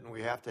with it, and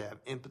we have to have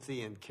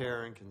empathy and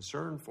care and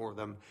concern for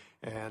them.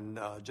 And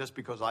just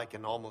because I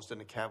can almost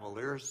in a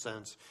cavalier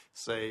sense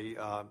say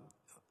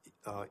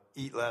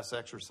eat less,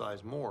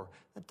 exercise more,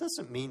 that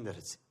doesn't mean that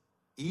it's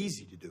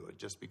easy to do it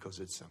just because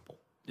it's simple.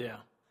 Yeah,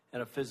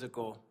 and a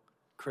physical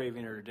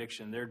craving or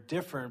addiction, they're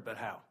different, but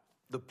how?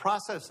 The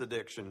process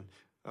addiction,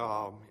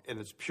 in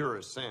its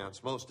purest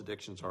sense, most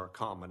addictions are a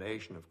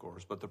combination, of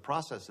course, but the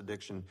process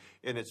addiction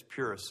in its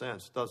purest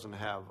sense doesn't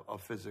have a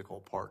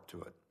physical part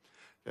to it.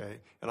 Okay,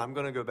 and I'm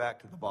going to go back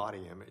to the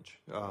body and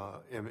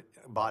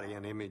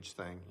image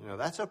thing.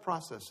 That's a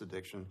process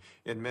addiction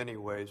in many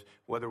ways,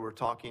 whether we're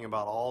talking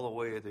about all the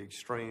way at the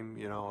extreme,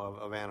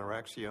 of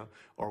anorexia,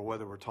 or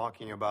whether we're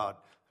talking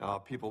about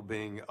people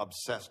being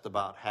obsessed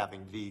about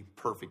having the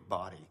perfect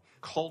body.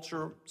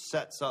 Culture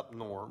sets up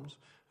norms,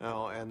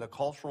 and the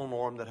cultural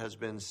norm that has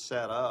been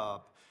set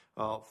up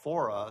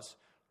for us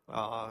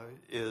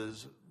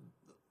is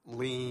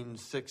lean,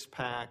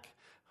 six-pack,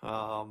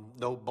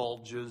 no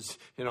bulges,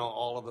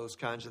 all of those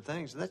kinds of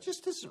things. That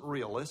just isn't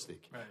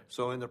realistic. Right.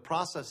 So in the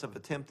process of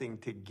attempting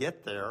to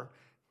get there,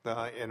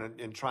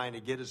 and trying to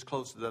get as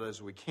close to that as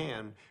we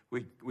can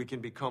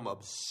become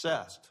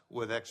obsessed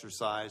with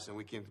exercise, and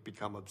we can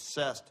become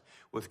obsessed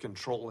with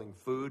controlling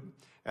food,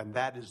 and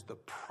that is the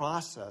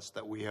process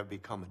that we have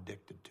become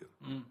addicted to.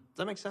 Does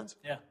that make sense?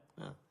 Yeah.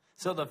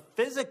 So the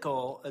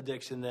physical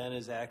addiction then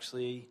is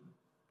actually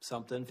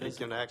something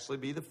physical. It can actually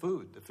be the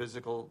food.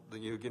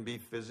 You can be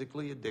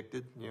physically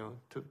addicted,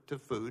 to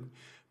food,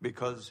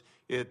 because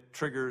it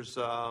triggers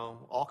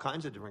all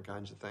kinds of different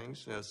kinds of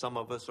things. Some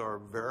of us are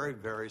very,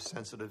 very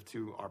sensitive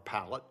to our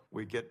palate.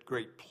 We get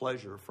great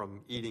pleasure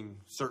from eating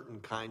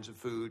certain kinds of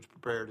foods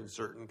prepared in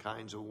certain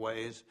kinds of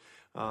ways.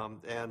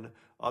 And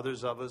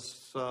others of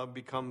us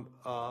become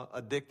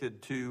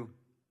addicted to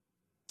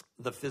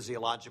the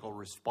physiological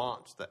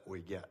response that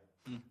we get.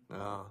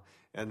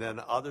 And then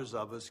others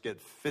of us get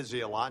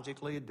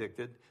physiologically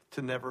addicted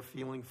to never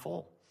feeling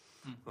full.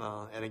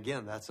 And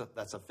again, that's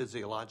a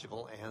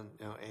physiological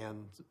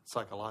and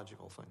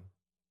psychological thing.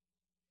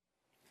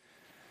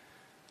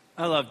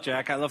 I love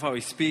Jack. I love how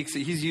he speaks.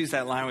 He's used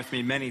that line with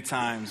me many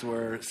times,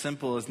 where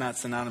simple is not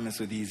synonymous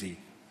with easy.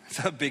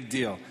 It's a big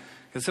deal.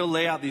 Because he'll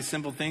lay out these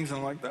simple things, and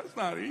I'm like, that's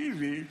not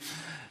easy.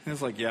 And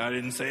it's like, yeah, I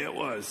didn't say it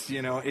was.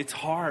 It's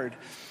hard.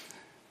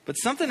 But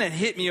something that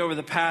hit me over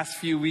the past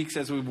few weeks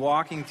as we're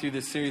walking through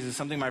this series is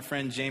something my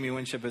friend Jamie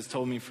Winship has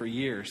told me for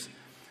years.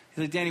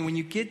 He's like, Danny, when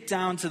you get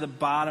down to the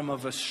bottom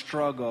of a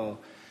struggle,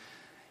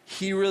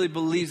 he really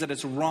believes that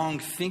it's wrong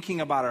thinking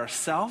about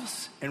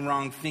ourselves and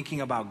wrong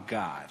thinking about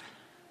God.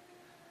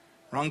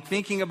 Wrong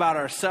thinking about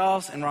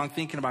ourselves and wrong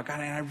thinking about God.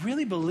 And I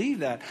really believe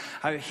that.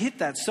 I hit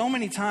that so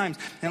many times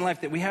in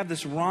life that we have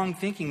this wrong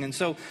thinking. And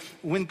so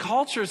when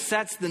culture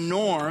sets the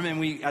norm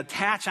and we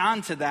attach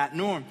onto that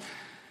norm,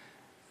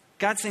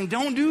 God's saying,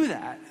 don't do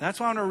that. That's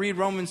why I want to read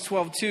Romans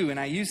 12:2. And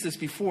I used this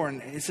before.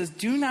 And it says,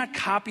 do not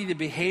copy the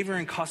behavior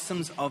and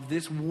customs of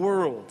this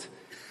world,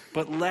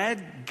 but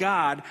let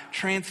God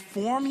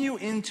transform you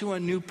into a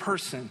new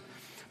person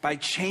by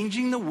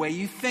changing the way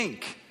you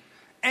think.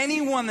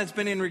 Anyone that's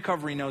been in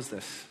recovery knows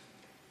this.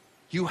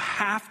 You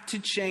have to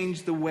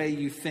change the way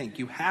you think.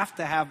 You have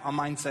to have a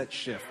mindset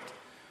shift.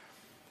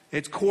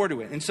 It's core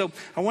to it. And so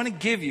I want to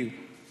give you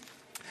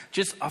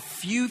just a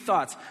few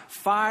thoughts,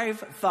 5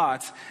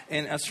 thoughts,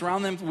 and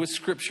surround them with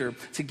scripture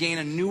to gain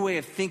a new way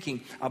of thinking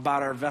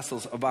about our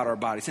vessels, about our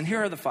bodies. And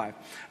here are the 5.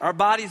 Our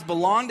bodies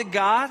belong to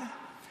God.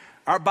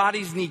 Our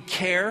bodies need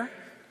care.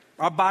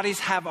 Our bodies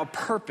have a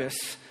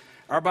purpose.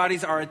 Our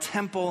bodies are a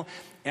temple,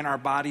 and our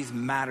bodies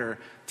matter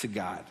to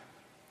God.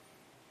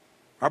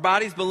 Our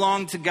bodies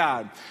belong to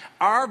God.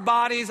 Our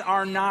bodies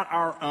are not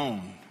our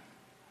own.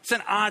 It's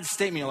an odd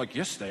statement. You're like,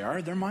 yes, they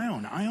are. They're my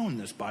own. I own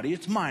this body.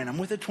 It's mine. I'm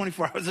with it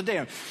 24 hours a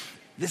day.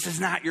 This is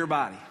not your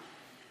body.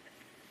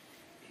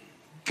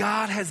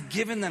 God has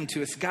given them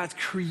to us. God's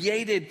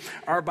created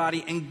our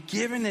body and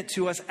given it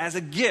to us as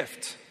a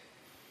gift.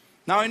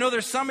 Now, I know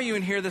there's some of you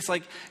in here that's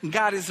like,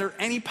 God, is there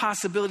any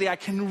possibility I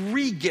can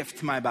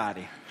re-gift my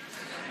body?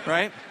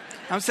 Right?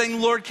 I'm saying,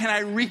 Lord, can I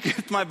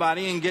re-gift my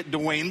body and get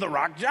Dwayne "The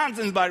Rock"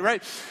 Johnson's body,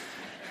 right?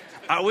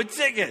 I would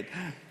take it.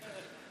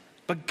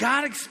 But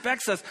God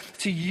expects us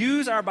to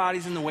use our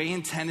bodies in the way He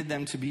intended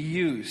them to be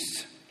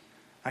used.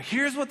 Now,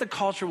 here's what the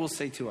culture will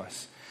say to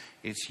us.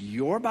 It's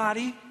your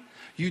body.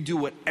 You do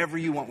whatever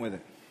you want with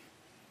it.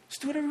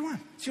 Just do whatever you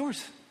want. It's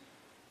yours.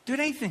 Do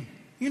anything.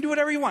 You can do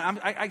whatever you want.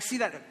 I see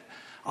that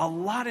a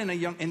lot in the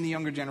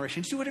younger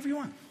generation. Just do whatever you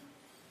want.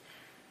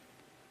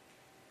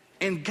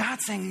 And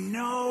God's saying,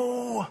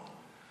 no,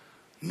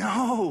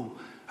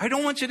 I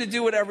don't want you to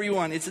do whatever you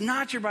want. It's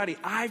not your body.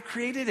 I've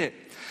created it.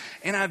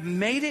 And I've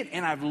made it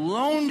and I've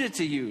loaned it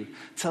to you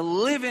to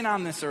live in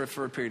on this earth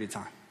for a period of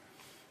time.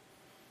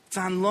 It's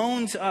on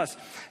loan to us.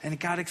 And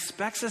God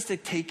expects us to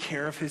take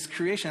care of His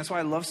creation. That's why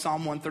I love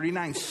Psalm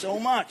 139 so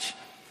much.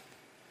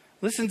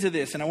 Listen to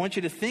this, and I want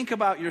you to think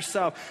about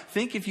yourself.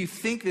 Think if you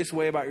think this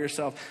way about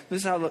yourself. This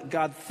is how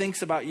God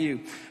thinks about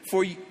you.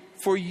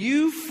 For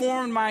you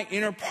formed my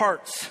inner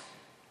parts.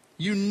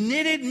 You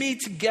knitted me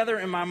together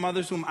in my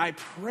mother's womb. I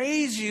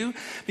praise you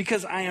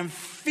because I am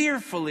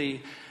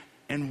fearfully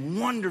and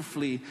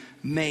wonderfully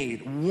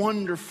made.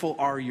 Wonderful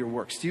are your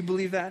works. Do you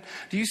believe that?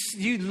 Do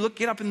you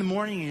get up in the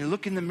morning and you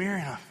look in the mirror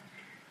and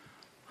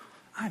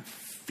I'm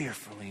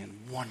fearfully and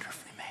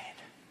wonderfully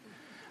made.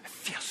 I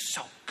feel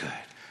so good.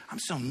 I'm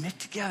so knit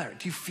together.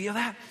 Do you feel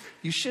that?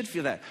 You should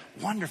feel that.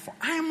 Wonderful.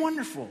 I am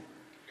wonderful.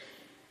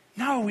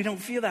 No, we don't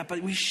feel that,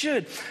 but we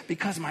should,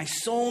 because my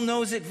soul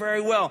knows it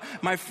very well.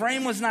 My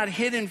frame was not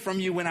hidden from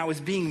you when I was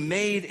being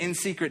made in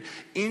secret,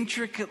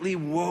 intricately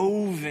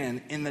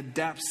woven in the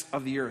depths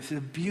of the earth. It's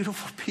a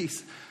beautiful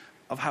piece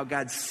of how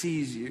God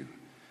sees you,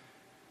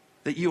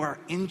 that you are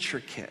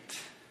intricate,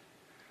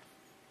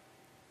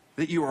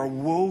 that you are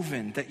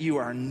woven, that you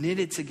are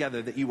knitted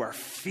together, that you are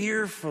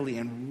fearfully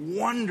and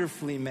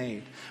wonderfully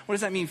made. What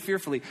does that mean,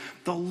 fearfully?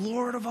 The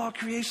Lord of all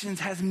creations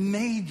has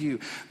made you.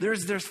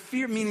 There's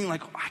fear, meaning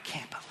like, I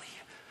can't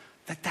believe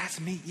that that's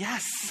me.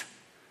 Yes.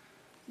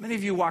 Many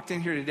of you walked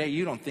in here today,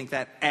 you don't think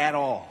that at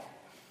all.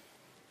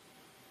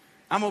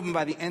 I'm hoping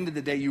by the end of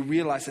the day you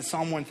realize that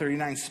Psalm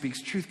 139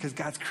 speaks truth because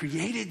God's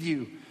created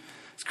you.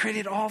 He's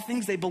created all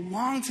things. They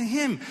belong to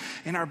Him.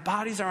 And our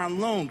bodies are on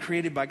loan,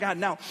 created by God.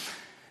 Now,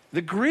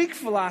 the Greek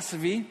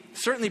philosophy,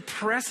 certainly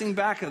pressing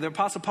back, the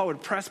Apostle Paul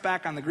would press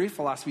back on the Greek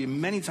philosophy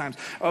many times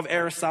of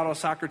Aristotle,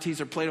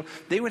 Socrates, or Plato.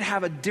 They would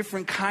have a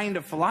different kind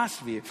of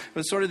philosophy. It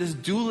was sort of this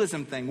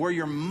dualism thing where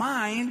your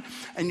mind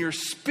and your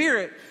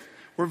spirit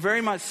were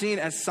very much seen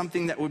as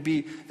something that would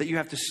be, that you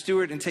have to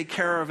steward and take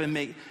care of and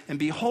make and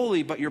be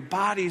holy, but your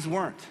bodies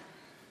weren't.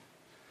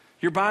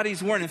 Your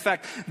bodies weren't. In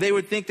fact, they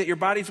would think that your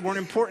bodies weren't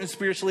important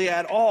spiritually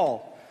at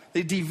all.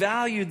 They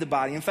devalued the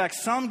body. In fact,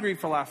 some Greek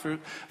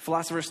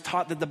philosophers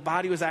taught that the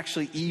body was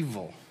actually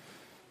evil.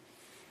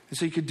 And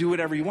so you could do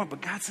whatever you want.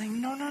 But God's saying,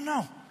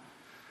 no.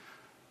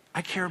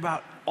 I care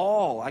about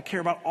all. I care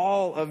about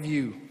all of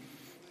you.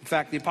 In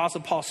fact, the Apostle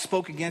Paul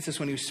spoke against this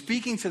when he was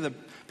speaking to the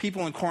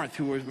people in Corinth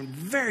who were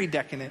very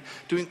decadent,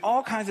 doing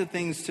all kinds of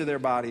things to their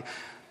body.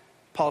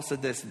 Paul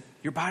said this,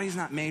 your body is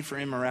not made for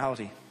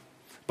immorality,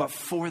 but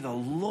for the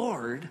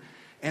Lord,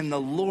 and the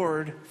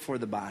Lord for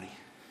the body.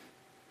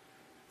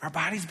 Our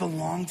bodies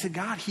belong to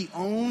God. He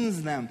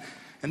owns them.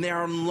 And they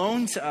are on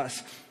loan to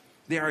us.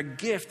 They are a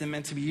gift and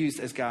meant to be used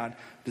as God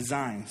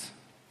designs.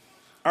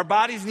 Our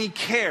bodies need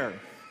care.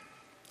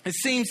 It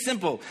seems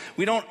simple.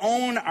 We don't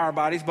own our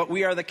bodies, but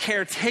we are the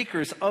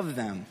caretakers of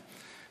them.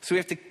 So we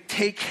have to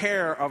take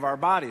care of our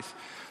bodies.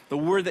 The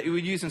word that we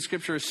would use in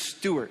Scripture is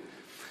steward.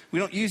 We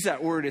don't use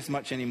that word as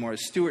much anymore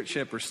as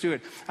stewardship or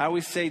steward. I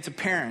always say to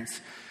parents,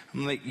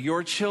 I'm like,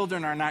 your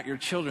children are not your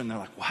children. They're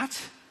like,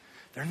 what?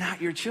 They're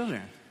not your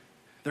children.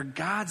 They're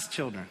God's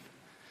children.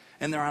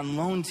 And they're on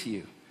loan to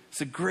you. It's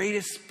the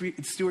greatest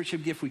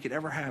stewardship gift we could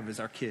ever have is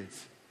our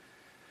kids.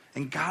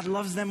 And God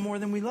loves them more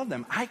than we love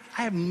them. I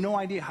have no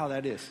idea how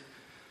that is.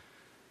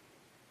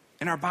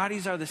 And our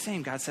bodies are the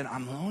same. God said,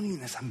 I'm loaning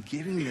this. I'm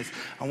giving this.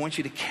 I want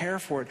you to care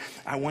for it.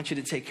 I want you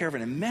to take care of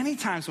it. And many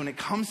times when it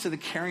comes to the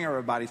caring of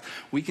our bodies,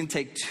 we can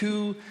take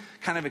two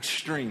kind of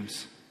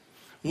extremes.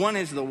 One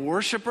is the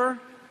worshiper,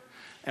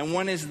 and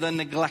one is the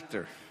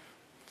neglector.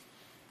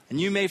 And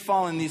you may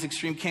fall in these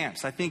extreme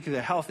camps. I think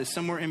the health is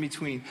somewhere in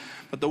between.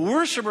 But the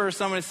worshiper is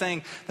someone who's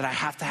saying that I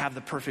have to have the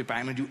perfect body.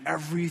 I'm going to do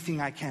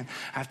everything I can.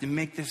 I have to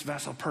make this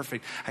vessel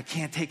perfect. I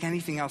can't take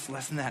anything else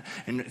less than that.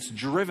 And it's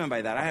driven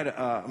by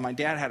that. My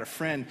dad had a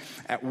friend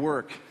at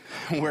work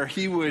where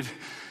he would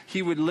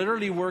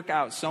literally work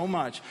out so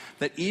much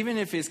that even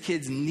if his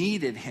kids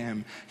needed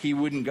him, he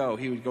wouldn't go.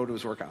 He would go to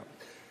his workout.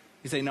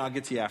 He'd say, no, I'll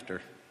get to you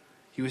after.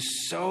 He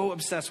was so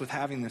obsessed with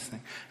having this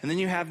thing. And then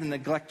you have the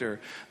neglector,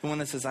 the one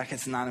that says,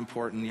 it's not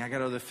important. Yeah, I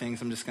got other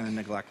things. I'm just going to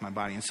neglect my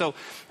body. And so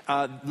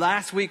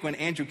last week when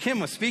Andrew Kim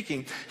was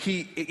speaking,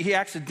 he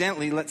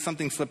accidentally let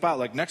something slip out.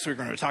 Like, next week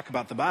we're going to talk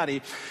about the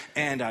body.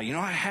 And, I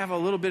have a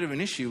little bit of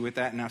an issue with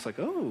that. And I was like,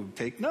 oh,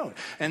 take note.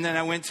 And then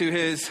I went to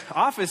his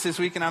office this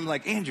week and I'm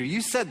like, Andrew,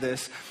 you said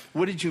this.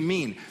 What did you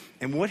mean?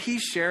 And what he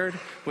shared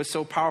was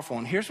so powerful.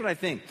 And here's what I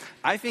think.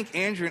 I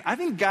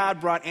think God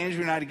brought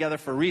Andrew and I together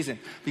for a reason,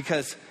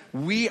 because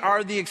we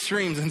are the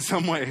extremes in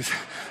some ways.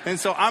 And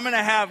so I'm going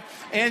to have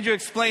Andrew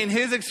explain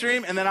his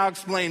extreme, and then I'll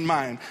explain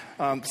mine.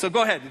 So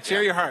go ahead,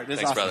 share your heart.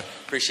 Thanks, brother.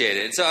 Appreciate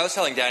it. And so I was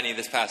telling Danny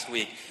this past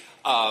week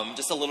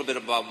just a little bit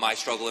about my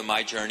struggle and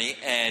my journey.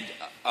 And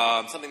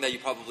something that you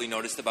probably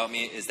noticed about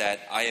me is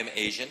that I am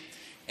Asian.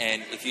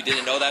 And if you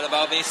didn't know that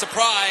about me,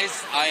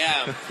 surprise, I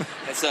am.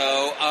 And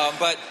so,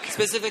 but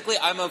specifically,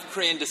 I'm of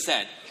Korean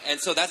descent. And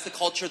so that's the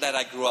culture that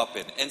I grew up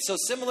in. And so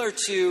similar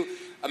to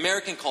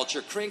American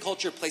culture, Korean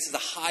culture places a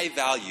high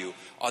value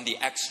on the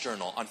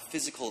external, on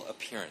physical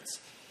appearance.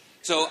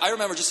 So I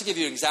remember, just to give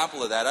you an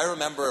example of that, I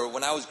remember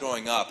when I was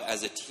growing up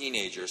as a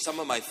teenager, some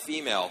of my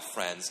female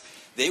friends,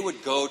 they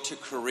would go to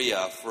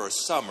Korea for a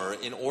summer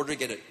in order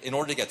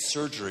to get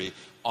surgery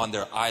on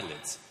their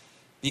eyelids.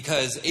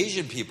 Because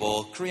Asian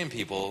people, Korean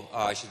people,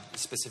 I should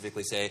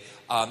specifically say,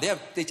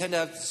 they tend to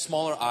have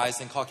smaller eyes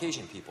than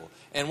Caucasian people.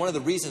 And one of the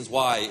reasons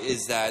why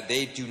is that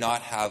they do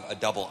not have a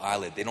double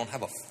eyelid. They don't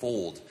have a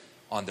fold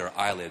on their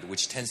eyelid,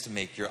 which tends to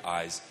make your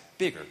eyes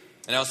bigger.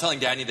 And I was telling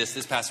Danny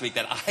this past week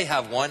that I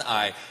have one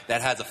eye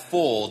that has a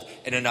fold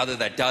and another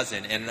that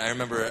doesn't. And I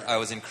remember I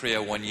was in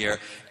Korea one year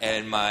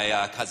and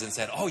my cousin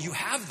said, oh, you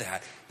have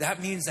that.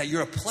 That means that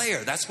you're a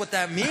player. That's what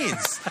that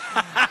means.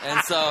 And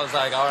so I was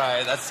like, all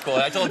right, that's cool.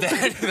 I told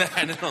Danny that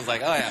and I was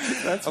like, oh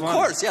yeah, of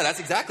course. Yeah,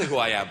 that's exactly who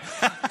I am.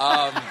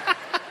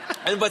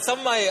 But some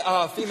of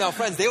my female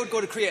friends, they would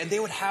go to Korea and they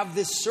would have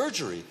this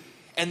surgery.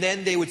 And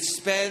then they would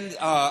spend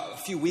a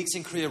few weeks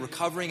in Korea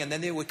recovering, and then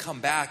they would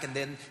come back, and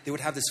then they would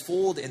have this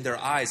fold in their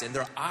eyes, and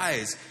their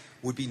eyes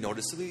would be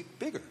noticeably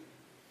bigger.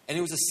 And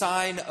it was a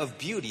sign of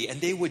beauty, and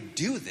they would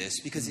do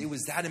this because it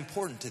was that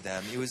important to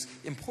them. It was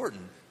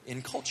important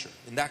in culture,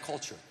 in that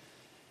culture.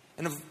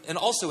 And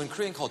also in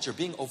Korean culture,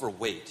 being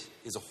overweight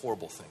is a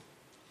horrible thing.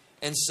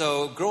 And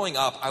so growing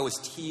up, I was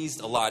teased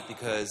a lot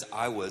because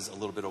I was a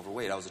little bit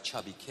overweight. I was a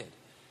chubby kid.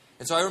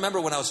 And so I remember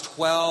when I was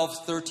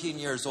 12, 13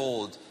 years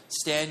old,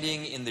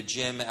 standing in the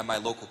gym at my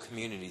local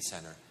community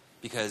center,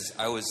 because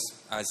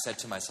I said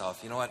to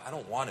myself, you know what, I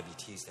don't want to be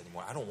teased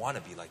anymore. I don't want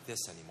to be like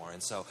this anymore.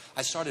 And so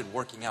I started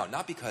working out,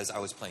 not because I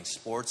was playing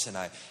sports and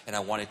I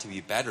wanted to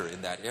be better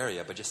in that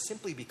area, but just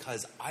simply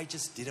because I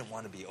just didn't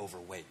want to be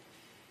overweight.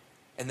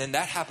 And then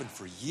that happened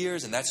for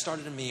years, and that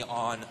started me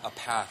on a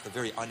path, a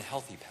very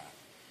unhealthy path.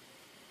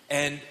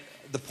 And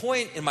the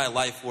point in my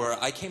life where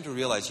I came to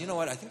realize, you know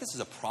what, I think this is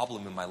a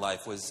problem in my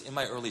life was in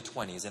my early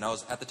 20s. And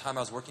at the time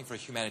I was working for a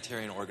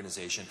humanitarian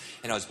organization,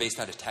 and I was based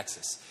out of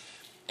Texas.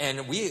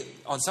 And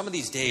on some of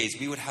these days,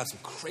 we would have some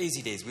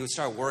crazy days. We would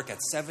start work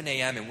at 7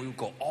 a.m. and we would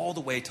go all the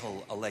way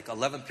till like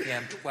 11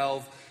 p.m.,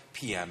 12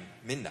 p.m.,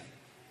 midnight.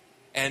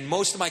 And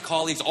most of my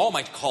colleagues, all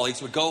my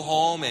colleagues would go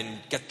home and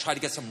try to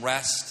get some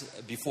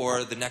rest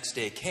before the next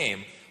day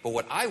came. But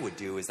what I would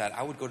do is that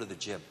I would go to the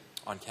gym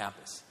on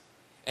campus.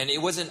 And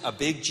it wasn't a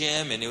big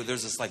gym, and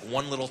there's this like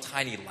one little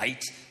tiny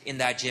light in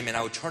that gym, and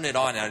I would turn it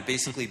on, and I would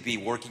basically be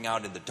working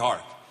out in the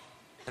dark.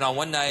 And on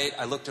one night,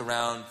 I looked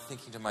around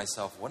thinking to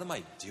myself, what am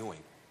I doing?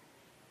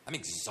 I'm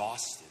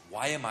exhausted.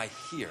 Why am I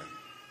here?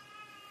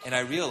 And I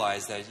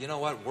realized that, you know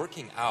what,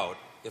 working out,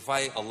 if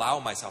I allow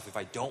myself, if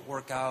I don't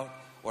work out,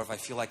 or if I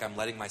feel like I'm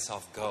letting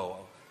myself go,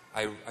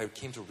 I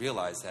came to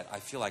realize that I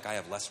feel like I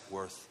have less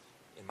worth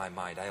in my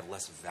mind. I have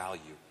less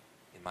value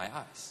in my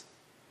eyes.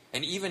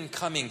 And even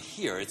coming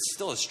here, it's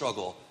still a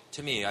struggle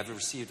to me. I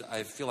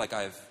feel like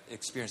I've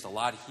experienced a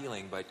lot of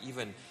healing, but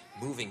even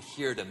moving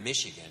here to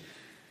Michigan,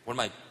 one of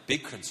my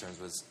big concerns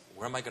was,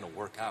 where am I going to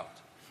work out?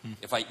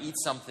 If I eat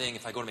something,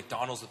 if I go to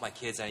McDonald's with my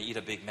kids and I eat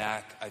a Big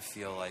Mac, I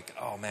feel like,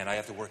 oh man, I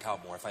have to work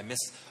out more. If I miss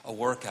a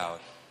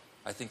workout,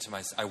 I think to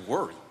myself, I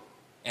worry.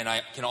 And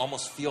I can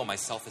almost feel my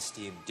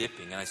self-esteem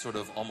dipping. And I sort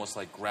of almost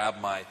like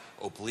grab my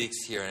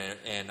obliques here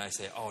and I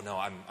say, oh no,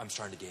 I'm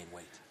starting to gain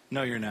weight.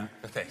 No, you're not.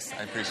 Thanks,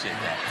 I appreciate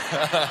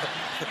that.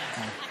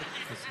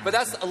 But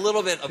that's a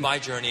little bit of my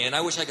journey. And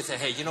I wish I could say,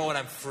 hey, you know what,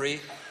 I'm free.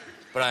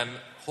 But I'm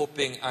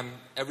hoping,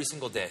 every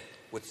single day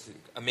with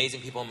amazing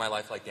people in my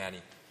life like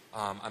Danny,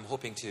 I'm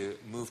hoping to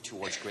move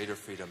towards greater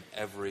freedom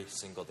every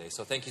single day.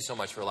 So thank you so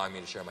much for allowing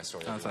me to share my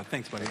story.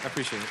 Thanks, buddy. I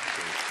appreciate it.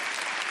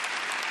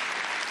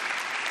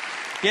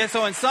 Yeah,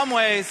 so in some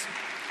ways,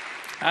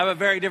 I have a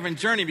very different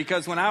journey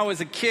because when I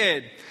was a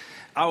kid,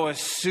 I was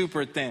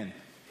super thin.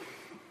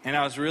 And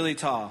I was really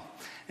tall.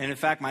 And in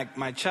fact,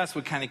 my chest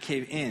would kind of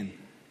cave in.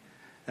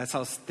 That's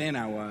how thin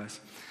I was.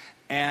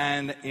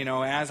 And,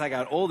 as I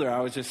got older,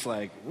 I was just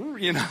like,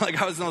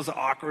 like I was the most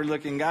awkward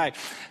looking guy.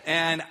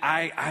 And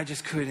I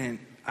just couldn't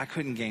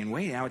gain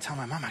weight. And I would tell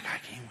my mom, I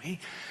gotta gain weight.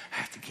 I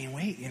have to gain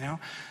weight,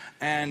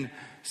 And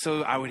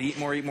so I would eat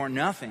more,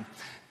 nothing.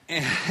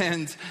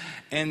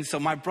 And so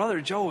my brother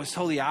Joe was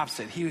totally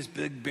opposite. He was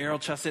big,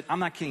 barrel-chested. I'm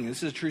not kidding.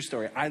 This is a true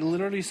story. I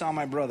literally saw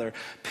my brother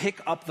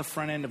pick up the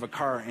front end of a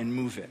car and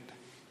move it.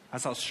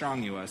 That's how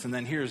strong he was. And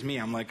then here's me.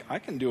 I'm like, I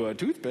can do a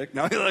toothpick.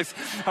 No,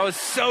 I was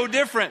so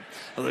different.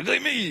 Look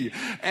like me.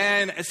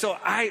 And so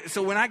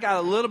when I got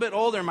a little bit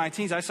older in my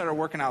teens, I started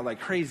working out like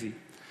crazy.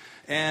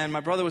 And my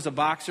brother was a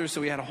boxer,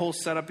 so we had a whole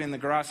setup in the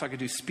garage so I could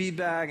do speed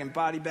bag and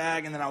body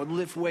bag, and then I would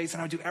lift weights,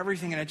 and I would do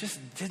everything, and it just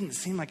didn't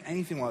seem like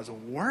anything was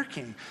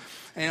working.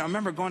 And I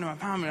remember going to my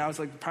mom, and I was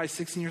like probably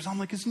 16 years old. I'm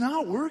like, it's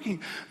not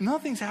working.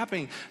 Nothing's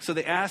happening. So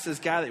they asked this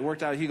guy that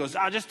worked out, he goes,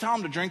 just tell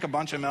him to drink a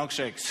bunch of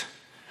milkshakes.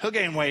 He'll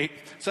gain weight.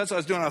 So that's what I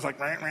was doing. I was like,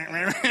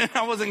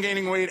 I wasn't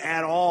gaining weight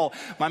at all.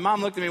 My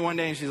mom looked at me one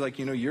day and she's like,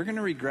 you're going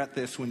to regret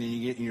this when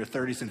you get in your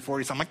 30s and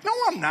 40s. I'm like, no,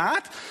 I'm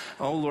not.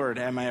 Oh, Lord,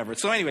 am I ever.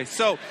 So anyway,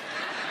 so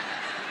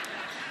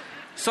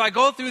I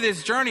go through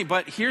this journey,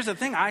 but here's the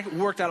thing. I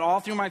worked out all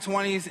through my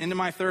 20s into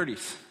my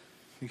 30s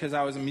because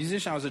I was a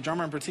musician. I was a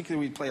drummer in particular.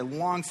 We'd play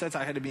long sets.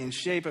 I had to be in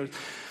shape.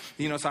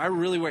 So I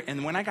really worked.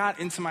 And when I got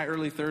into my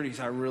early 30s,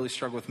 I really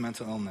struggled with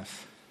mental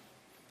illness.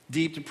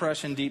 Deep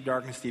depression, deep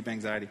darkness, deep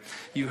anxiety.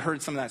 You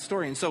heard some of that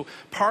story. And so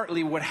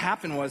partly what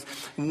happened was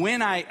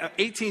when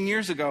 18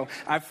 years ago,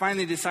 I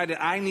finally decided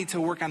I need to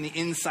work on the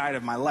inside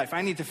of my life.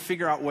 I need to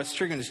figure out what's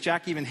triggering this.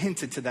 Jack even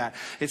hinted to that.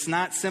 It's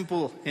not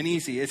simple and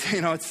easy. It's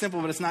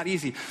simple, but it's not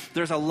easy.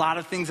 There's a lot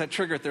of things that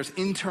trigger it. There's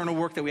internal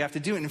work that we have to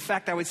do. And in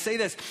fact, I would say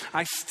this.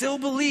 I still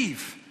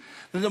believe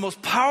that the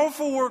most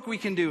powerful work we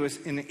can do is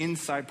in the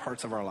inside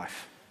parts of our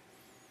life.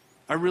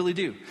 I really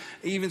do.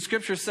 Even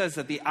Scripture says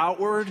that the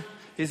outward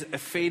is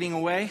fading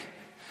away,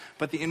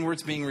 but the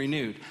inward's being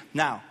renewed.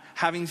 Now,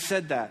 having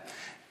said that,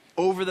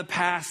 over the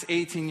past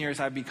 18 years,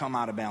 I've become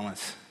out of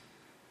balance.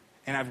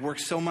 And I've worked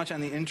so much on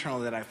the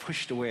internal that I've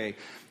pushed away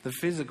the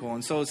physical.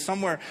 And so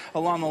somewhere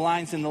along the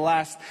lines in the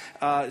last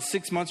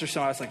 6 months or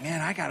so, I was like,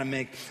 man, I got to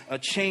make a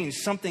change.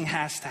 Something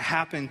has to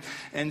happen.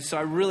 And so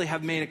I really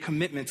have made a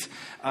commitment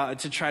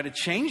to try to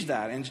change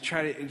that and to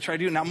try to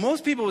do it. Now,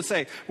 most people would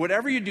say,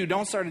 whatever you do,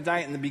 don't start a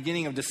diet in the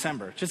beginning of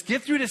December. Just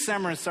get through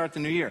December and start the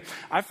new year.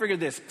 I figured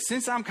this.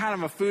 Since I'm kind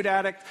of a food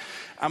addict,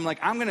 I'm like,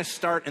 I'm going to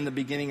start in the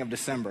beginning of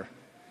December.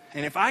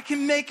 And if I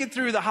can make it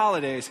through the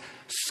holidays,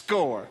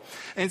 score.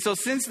 And so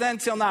since then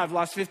till now, I've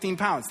lost 15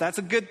 pounds. That's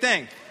a good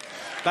thing.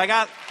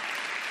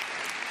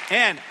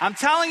 And I'm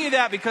telling you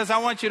that because I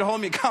want you to hold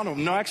me accountable.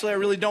 No, actually, I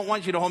really don't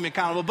want you to hold me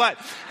accountable, but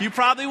you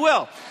probably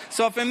will.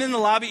 So if I'm in the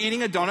lobby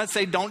eating a donut,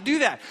 say, don't do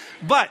that.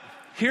 But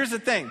here's the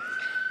thing.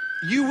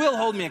 You will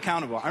hold me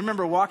accountable. I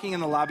remember walking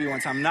in the lobby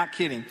once, I'm not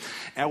kidding.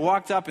 And I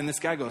walked up and this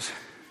guy goes,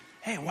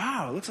 hey,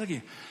 wow, it looks like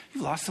you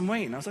lost some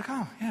weight. And I was like,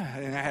 oh, yeah.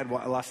 And I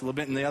lost a little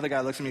bit. And the other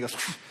guy looks at me and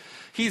goes,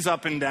 he's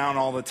up and down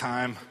all the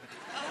time.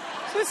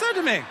 So he said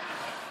to me.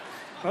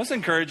 That was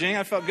encouraging.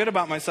 I felt good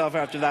about myself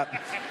after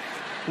that.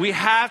 We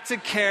have to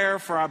care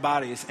for our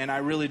bodies, and I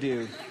really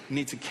do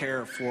need to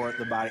care for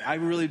the body. I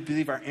really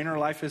believe our inner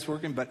life is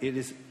working, but it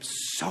is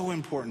so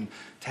important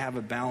to have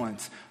a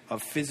balance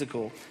of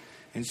physical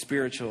and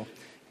spiritual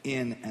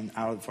in and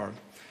out of our.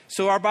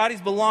 So our bodies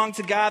belong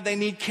to God. They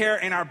need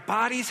care, and our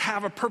bodies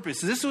have a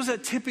purpose. This was a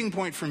tipping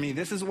point for me.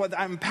 This is what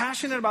I'm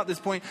passionate about this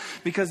point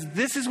because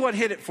this is what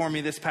hit it for me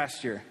this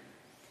past year.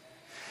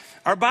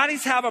 Our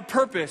bodies have a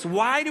purpose.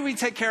 Why do we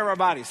take care of our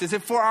bodies? Is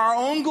it for our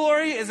own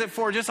glory? Is it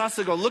for just us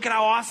to go, look at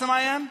how awesome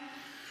I am?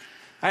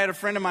 I had a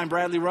friend of mine,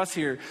 Bradley Russ,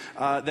 here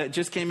that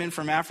just came in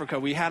from Africa.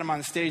 We had him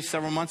on stage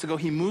several months ago.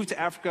 He moved to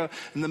Africa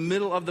in the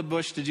middle of the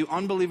bush to do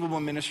unbelievable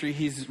ministry.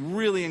 He's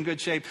really in good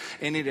shape,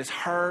 and it is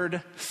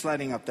hard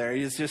sledding up there.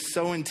 It is just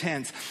so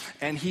intense,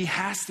 and he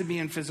has to be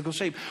in physical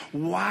shape.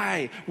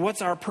 Why?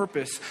 What's our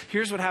purpose?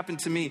 Here's what happened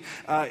to me.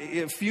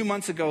 A few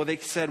months ago, they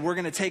said, we're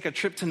going to take a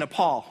trip to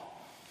Nepal.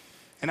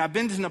 And I've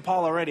been to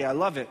Nepal already. I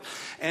love it.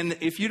 And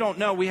if you don't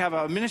know, we have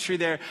a ministry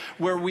there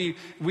where we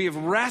have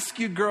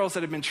rescued girls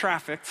that have been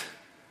trafficked,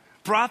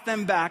 brought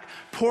them back,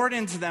 poured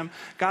into them,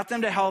 got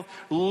them to health,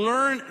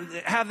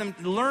 have them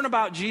learn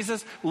about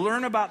Jesus,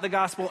 learn about the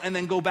gospel, and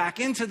then go back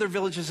into their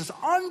villages. This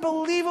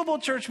unbelievable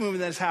church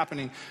movement that is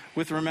happening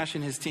with Ramesh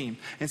and his team.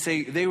 And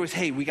say,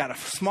 hey, we got a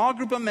small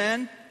group of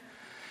men,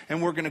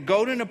 and we're going to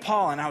go to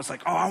Nepal. And I was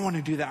like, oh, I want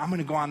to do that. I'm going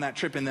to go on that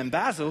trip. And then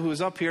Basil, who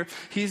is up here,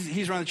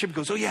 he's running the trip,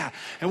 goes, oh yeah.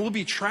 And we'll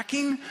be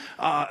trekking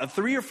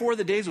 3 or 4 of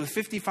the days with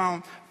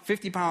 50-pound,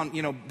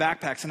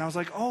 backpacks. And I was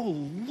like, oh,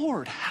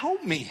 Lord,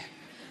 help me.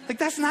 Like,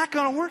 that's not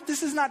going to work.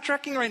 This is not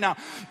trekking right now.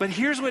 But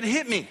here's what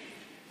hit me.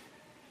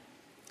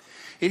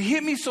 It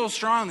hit me so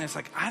strongly. It's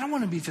like, I don't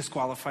want to be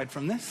disqualified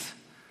from this.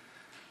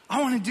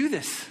 I want to do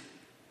this.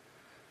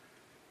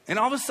 And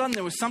all of a sudden,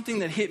 there was something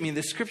that hit me.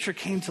 The scripture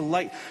came to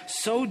light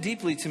so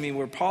deeply to me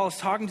where Paul is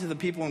talking to the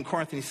people in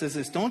Corinth, and he says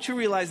this, don't you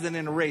realize that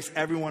in a race,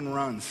 everyone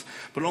runs,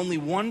 but only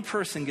one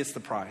person gets the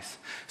prize?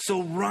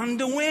 So run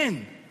to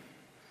win.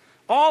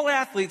 All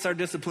athletes are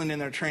disciplined in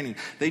their training.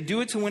 They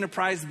do it to win a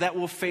prize that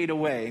will fade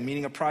away,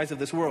 meaning a prize of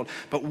this world.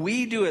 But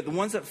we do it, the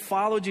ones that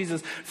follow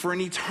Jesus, for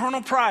an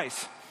eternal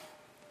prize.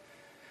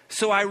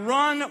 So I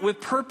run with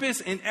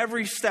purpose in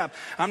every step.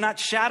 I'm not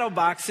shadow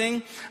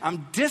boxing.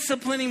 I'm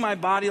disciplining my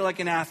body like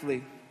an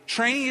athlete,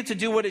 training it to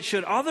do what it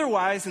should.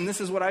 Otherwise, and this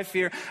is what I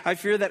fear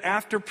that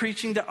after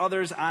preaching to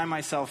others, I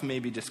myself may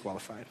be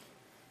disqualified.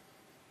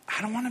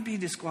 I don't want to be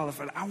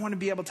disqualified. I want to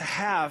be able to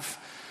have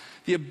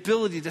the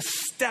ability to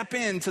step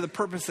into the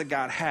purpose that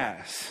God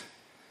has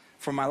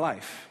for my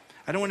life.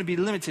 I don't want to be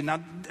limited.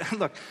 Now,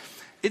 look,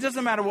 it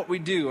doesn't matter what we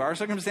do. Our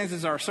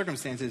circumstances are our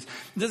circumstances.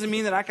 It doesn't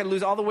mean that I can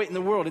lose all the weight in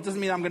the world. It doesn't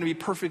mean I'm going to be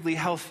perfectly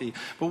healthy.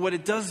 But what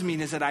it does mean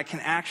is that I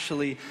can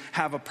actually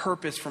have a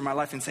purpose for my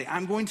life and say,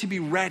 I'm going to be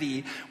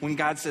ready when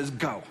God says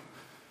go.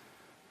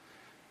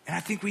 And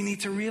I think we need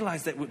to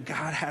realize that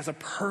God has a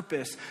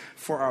purpose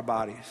for our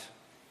bodies.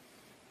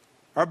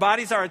 Our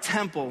bodies are a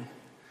temple.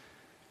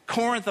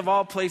 Corinth, of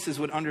all places,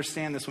 would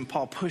understand this when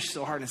Paul pushed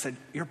so hard and said,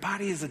 your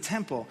body is a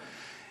temple.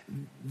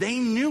 They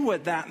knew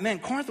what that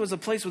meant. Corinth was a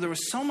place where there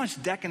was so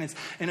much decadence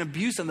and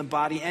abuse of the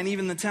body and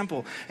even the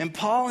temple. And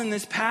Paul, in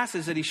this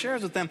passage that he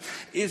shares with them,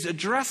 is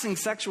addressing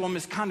sexual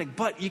misconduct,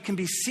 but it can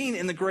be seen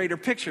in the greater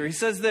picture. He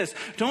says this,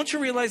 don't you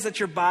realize that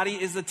your body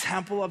is the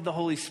temple of the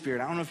Holy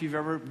Spirit? I don't know if you've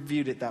ever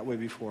viewed it that way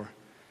before.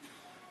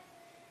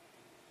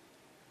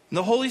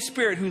 The Holy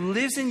Spirit who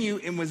lives in you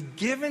and was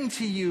given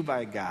to you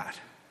by God.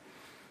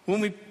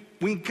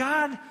 When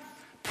God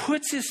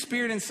puts his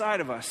Spirit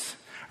inside of us,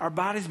 our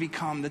bodies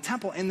become the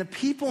temple. And the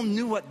people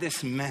knew what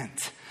this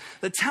meant.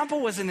 The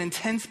temple was an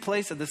intense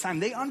place at the time.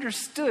 They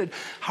understood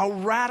how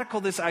radical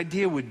this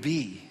idea would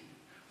be.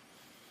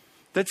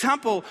 The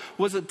temple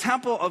was a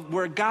temple of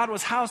where God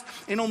was housed,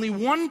 and only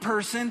one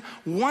person,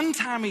 one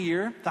time a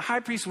year, the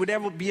high priest would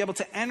ever be able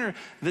to enter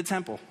the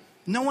temple.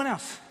 No one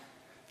else.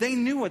 They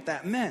knew what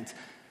that meant.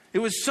 It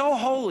was so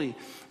holy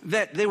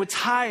that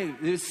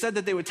it said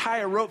that they would tie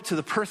a rope to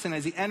the person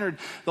as he entered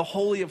the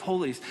Holy of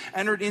Holies,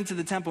 entered into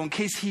the temple. In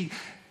case he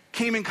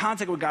came in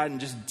contact with God and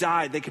just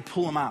died, they could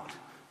pull him out.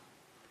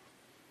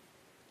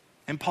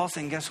 And Paul's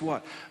saying, guess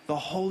what? The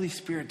Holy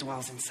Spirit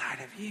dwells inside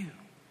of you.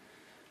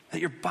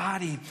 That your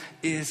body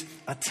is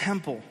a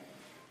temple.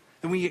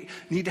 And we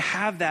need to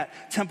have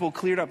that temple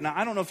cleared up. Now,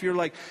 I don't know if you're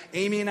like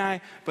Amy and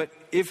I, but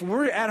if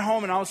we're at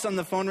home and all of a sudden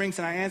the phone rings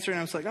and I answer and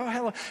I'm like, oh,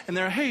 hello. And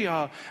they're, hey,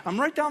 I'm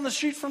right down the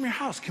street from your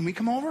house. Can we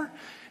come over?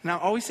 And I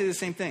always say the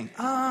same thing.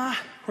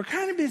 We're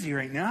kind of busy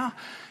right now.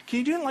 Can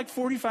you do it in like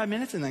 45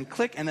 minutes? And then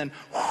click and then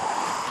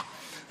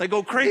they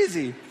go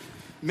crazy.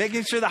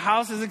 Making sure the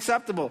house is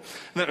acceptable.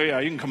 Then, oh, yeah,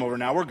 you can come over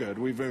now. We're good.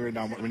 We've figured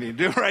out what we need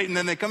to do, right? And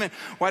then they come in.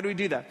 Why do we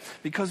do that?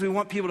 Because we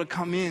want people to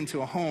come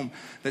into a home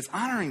that's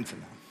honoring to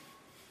them.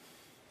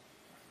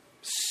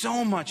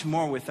 So much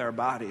more with our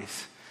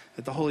bodies,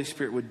 that the Holy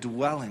Spirit would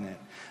dwell in it,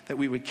 that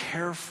we would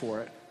care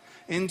for it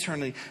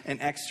internally and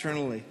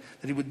externally,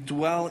 that he would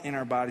dwell in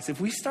our bodies.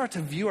 If we start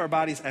to view our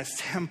bodies as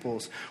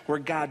temples where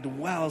God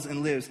dwells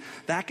and lives,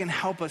 that can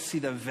help us see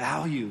the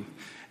value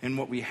in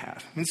what we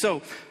have. And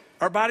so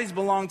our bodies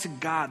belong to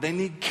God. They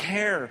need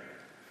care.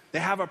 They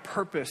have a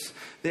purpose.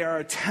 They are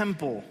a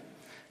temple.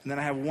 And then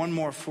I have one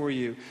more for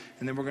you,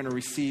 and then we're going to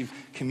receive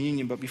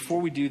communion. But before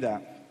we do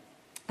that,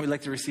 we'd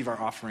like to receive our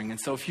offering. And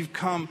so if you've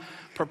come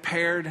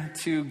prepared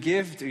to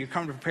give, you've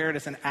come prepared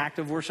as an act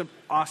of worship,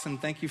 awesome.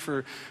 Thank you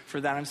for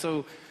that. I'm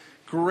so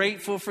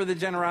grateful for the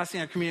generosity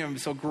in our community. I'm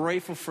so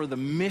grateful for the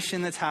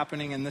mission that's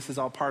happening, and this is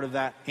all part of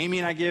that. Amy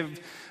and I give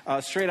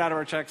straight out of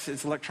our checks.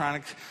 It's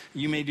electronic.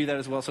 You may do that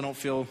as well, so don't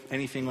feel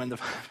anything when the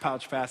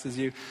pouch passes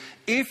you.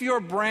 If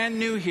you're brand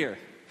new here,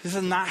 This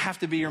does not have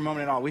to be your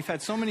moment at all. We've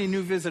had so many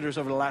new visitors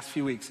over the last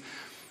few weeks.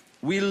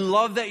 We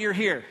love that you're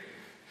here.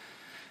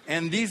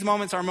 And these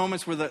moments are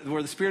moments where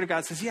the Spirit of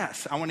God says,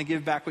 yes, I want to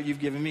give back what you've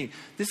given me.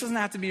 This doesn't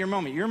have to be your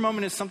moment. Your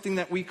moment is something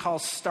that we call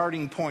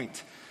starting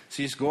point.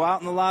 So you just go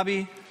out in the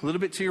lobby, a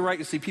little bit to your right,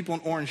 you'll see people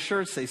in orange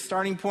shirts, say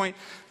starting point.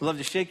 I'd love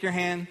to shake your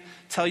hand,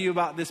 tell you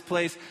about this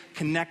place,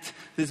 connect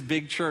this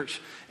big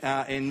church,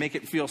 and make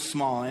it feel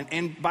small.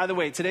 And by the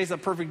way, today's a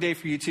perfect day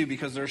for you too,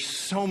 because there's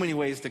so many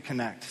ways to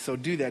connect. So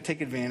do that,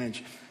 take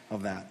advantage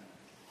of that.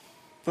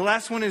 The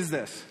last one is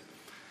this.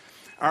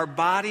 Our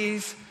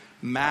bodies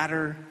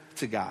matter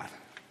to God.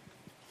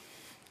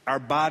 Our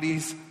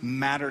bodies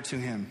matter to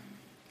Him.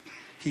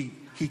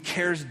 He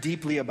cares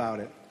deeply about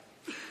it.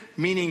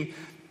 Meaning,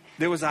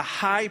 there was a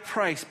high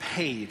price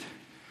paid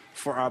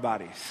for our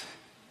bodies.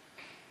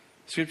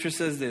 Scripture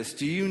says this,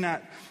 do you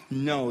not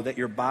know that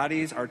your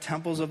bodies are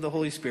temples of the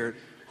Holy Spirit,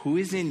 who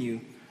is in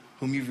you,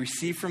 whom you've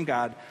received from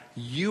God?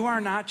 You are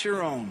not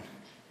your own.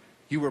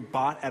 You were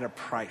bought at a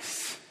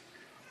price.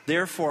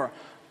 Therefore,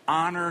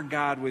 honor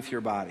God with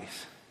your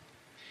bodies.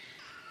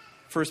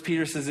 1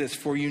 Peter says this,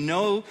 for you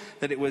know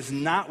that it was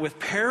not with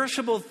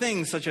perishable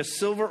things such as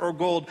silver or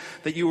gold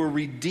that you were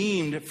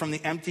redeemed from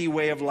the empty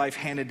way of life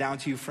handed down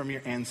to you from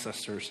your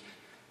ancestors,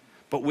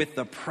 but with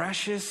the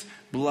precious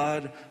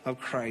blood of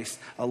Christ,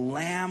 a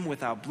lamb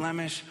without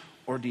blemish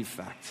or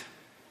defect.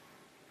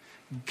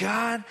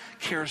 God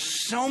cares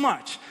so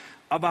much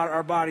about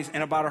our bodies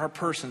and about our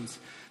persons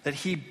that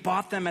He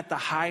bought them at the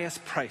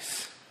highest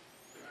price,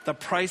 the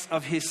price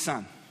of His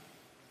Son.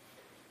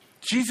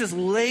 Jesus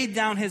laid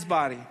down His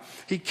body.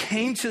 He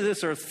came to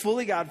this earth,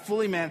 fully God,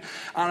 fully man,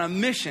 on a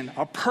mission,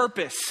 a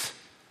purpose.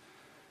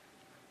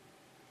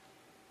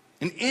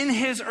 And in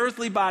His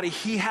earthly body,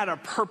 He had a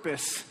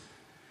purpose.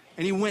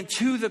 And He went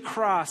to the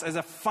cross as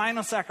a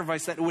final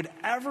sacrifice that who would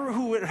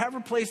ever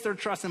place their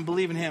trust and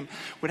believe in Him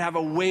would have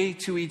a way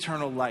to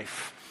eternal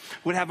life,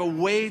 would have a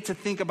way to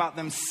think about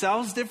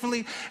themselves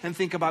differently and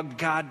think about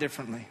God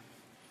differently.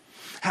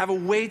 Have a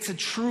way to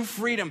true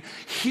freedom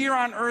here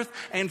on earth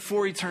and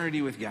for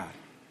eternity with God.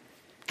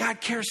 God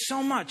cares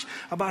so much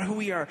about who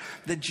we are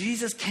that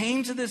Jesus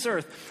came to this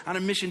earth on a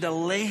mission to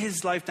lay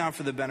His life down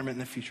for the betterment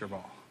and the future of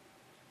all.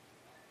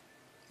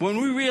 When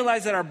we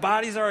realize that our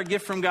bodies are a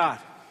gift from God,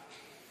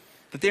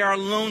 that they are a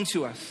loan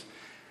to us,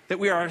 that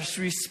we are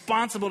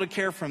responsible to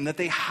care for them, that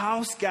they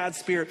house God's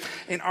Spirit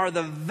and are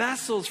the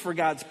vessels for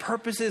God's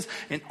purposes,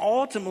 and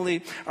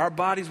ultimately our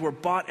bodies were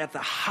bought at the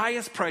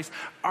highest price,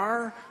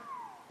 our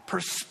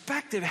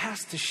perspective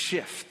has to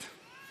shift.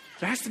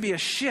 There has to be a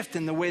shift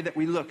in the way that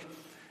we look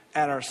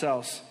at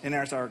ourselves and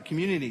as our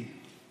community.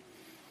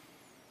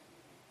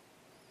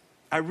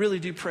 I really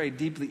do pray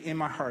deeply in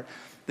my heart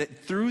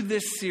that through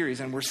this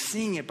series, and we're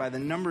seeing it by the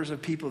numbers of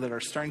people that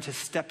are starting to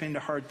step into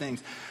hard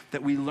things,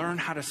 that we learn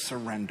how to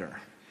surrender.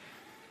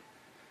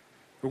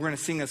 We're going to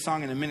sing a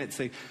song in a minute,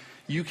 say,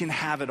 you can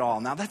have it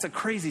all. Now that's a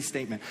crazy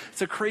statement.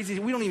 We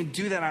don't even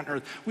do that on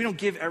earth. We don't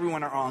give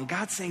everyone our all. And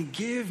God's saying,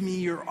 give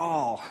me your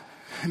all.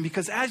 And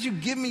because as you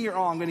give me your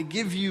all, I'm going to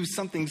give you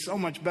something so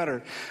much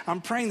better.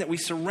 I'm praying that we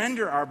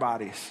surrender our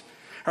bodies,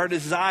 our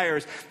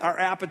desires, our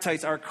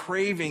appetites, our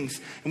cravings,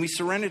 and we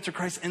surrender to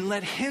Christ and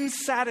let Him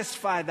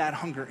satisfy that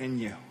hunger in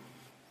you.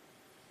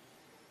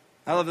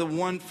 I love the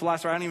one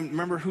philosopher, I don't even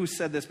remember who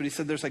said this, but he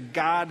said there's a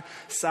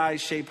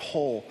God-sized shaped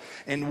hole.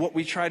 And what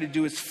we try to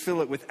do is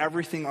fill it with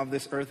everything of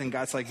this earth. And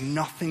God's like,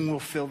 nothing will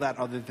fill that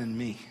other than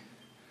me.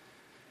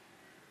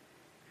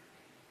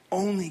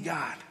 Only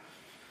God.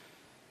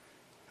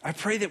 I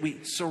pray that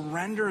we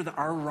surrender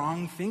our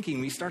wrong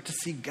thinking. We start to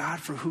see God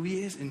for who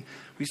He is, and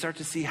we start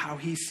to see how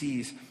He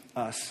sees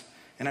us.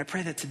 And I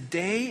pray that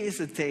today is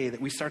the day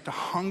that we start to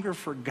hunger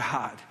for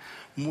God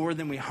more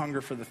than we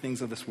hunger for the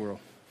things of this world.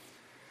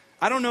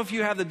 I don't know if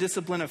you have the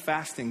discipline of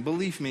fasting.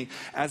 Believe me,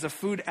 as a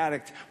food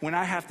addict, when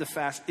I have to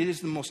fast, it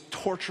is the most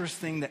torturous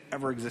thing that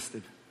ever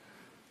existed.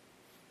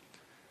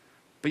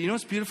 But you know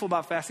what's beautiful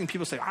about fasting?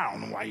 People say, I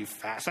don't know why you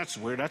fast. That's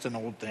weird. That's an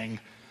old thing.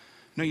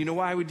 No, you know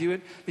why I would do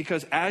it?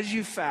 Because as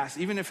you fast,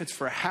 even if it's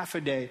for half a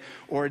day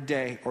or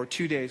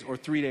 2 days or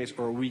 3 days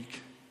or a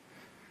week.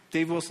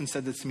 Dave Wilson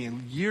said this to me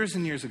years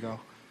and years ago.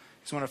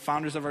 He's one of the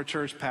founders of our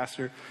church,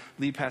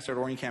 lead pastor at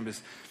Orion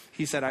Campus.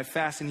 He said, I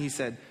fast, and he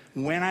said,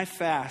 when I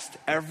fast,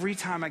 every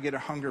time I get a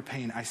hunger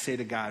pain, I say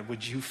to God,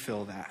 would you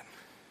fill that?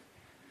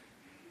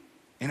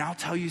 And I'll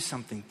tell you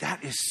something,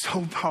 that is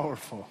so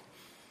powerful.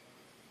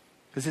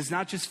 Because it's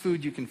not just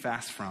food you can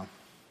fast from.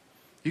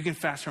 You can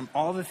fast from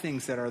all the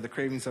things that are the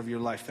cravings of your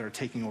life that are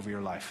taking over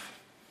your life.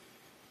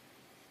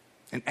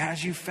 And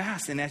as you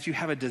fast and as you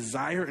have a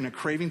desire and a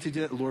craving to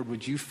do that, Lord,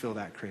 would you fill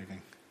that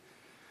craving?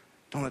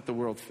 Don't let the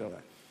world fill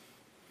it.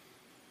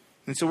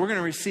 And so we're going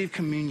to receive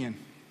communion.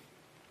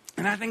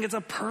 And I think it's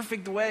a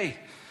perfect way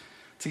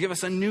to give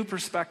us a new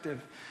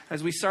perspective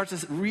as we start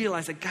to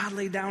realize that God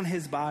laid down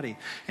His body.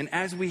 And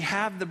as we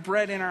have the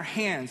bread in our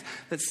hands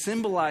that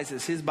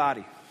symbolizes His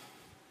body,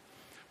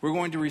 we're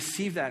going to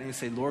receive that and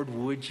say, Lord,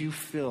 would you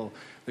fill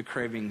the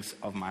cravings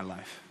of my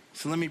life?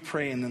 So let me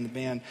pray, and then the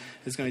band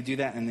is going to do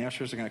that, and the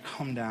ushers are going to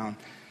come down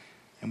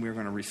and we're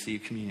going to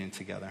receive communion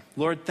together.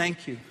 Lord,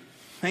 thank you.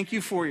 Thank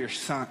you for your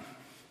Son.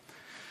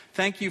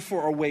 Thank you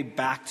for a way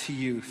back to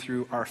you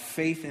through our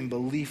faith and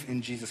belief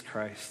in Jesus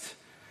Christ.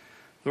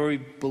 Lord, we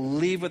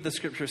believe what the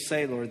scriptures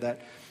say, Lord,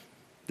 that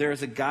there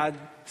is a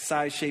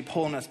God-sized shaped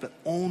hole in us, but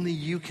only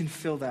you can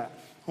fill that.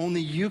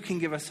 Only you can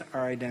give us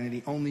our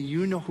identity. Only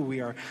you know who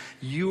we are.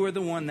 You are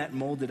the one that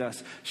molded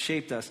us,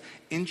 shaped us,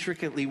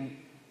 intricately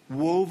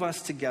wove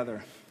us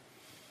together.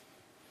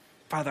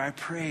 Father, I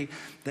pray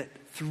that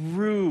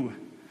through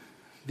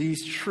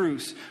these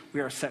truths,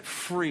 we are set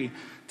free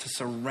to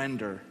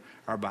surrender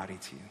our body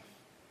to you.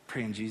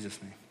 Pray in Jesus'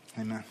 name.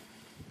 Amen.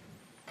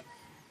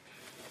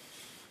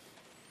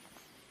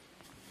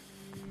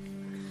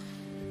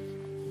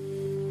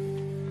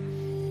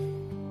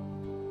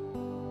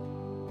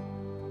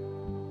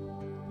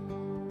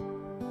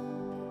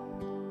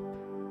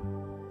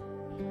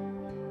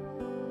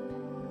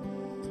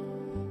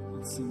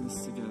 Let's sing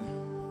this together.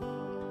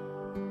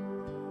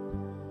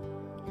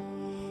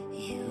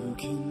 You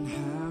can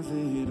have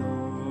it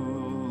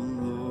all,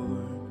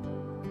 Lord.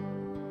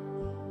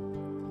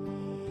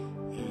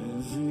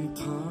 Every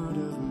part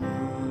of my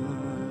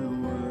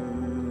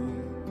world.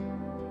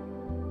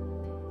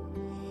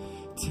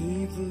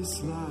 Take this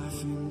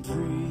life and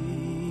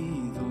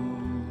breathe on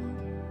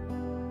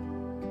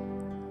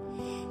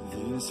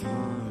this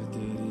heart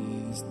that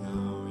is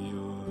now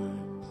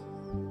yours.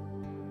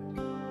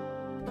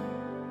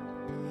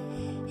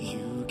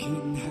 You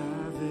can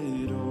have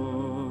it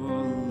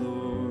all,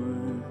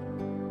 Lord.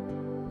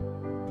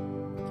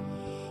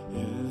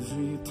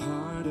 Every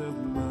part of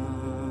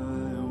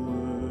my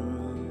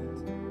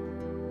world.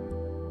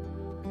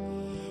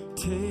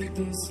 Take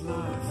this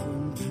life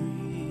and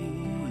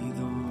breathe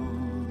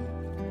on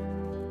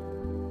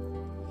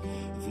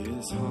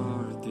this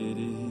heart that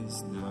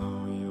is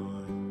now yours.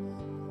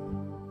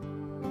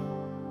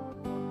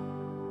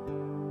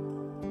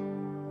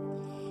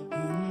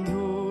 And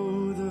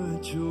oh, the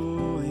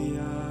joy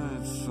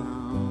I've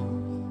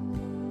found,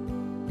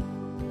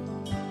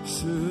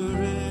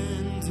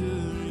 surrendering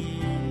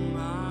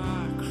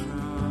my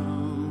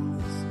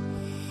crowns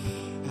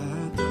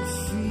at the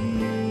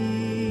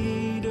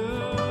feet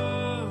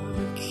of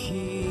a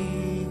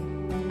King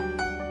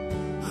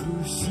who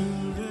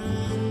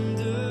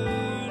surrendered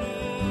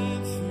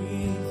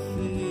everything.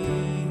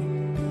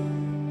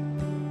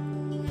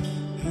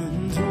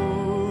 And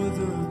oh,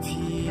 the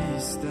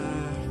peace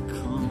that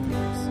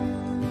comes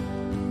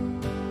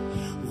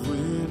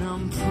when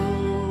I'm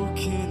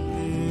broken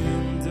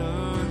and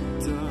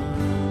undone.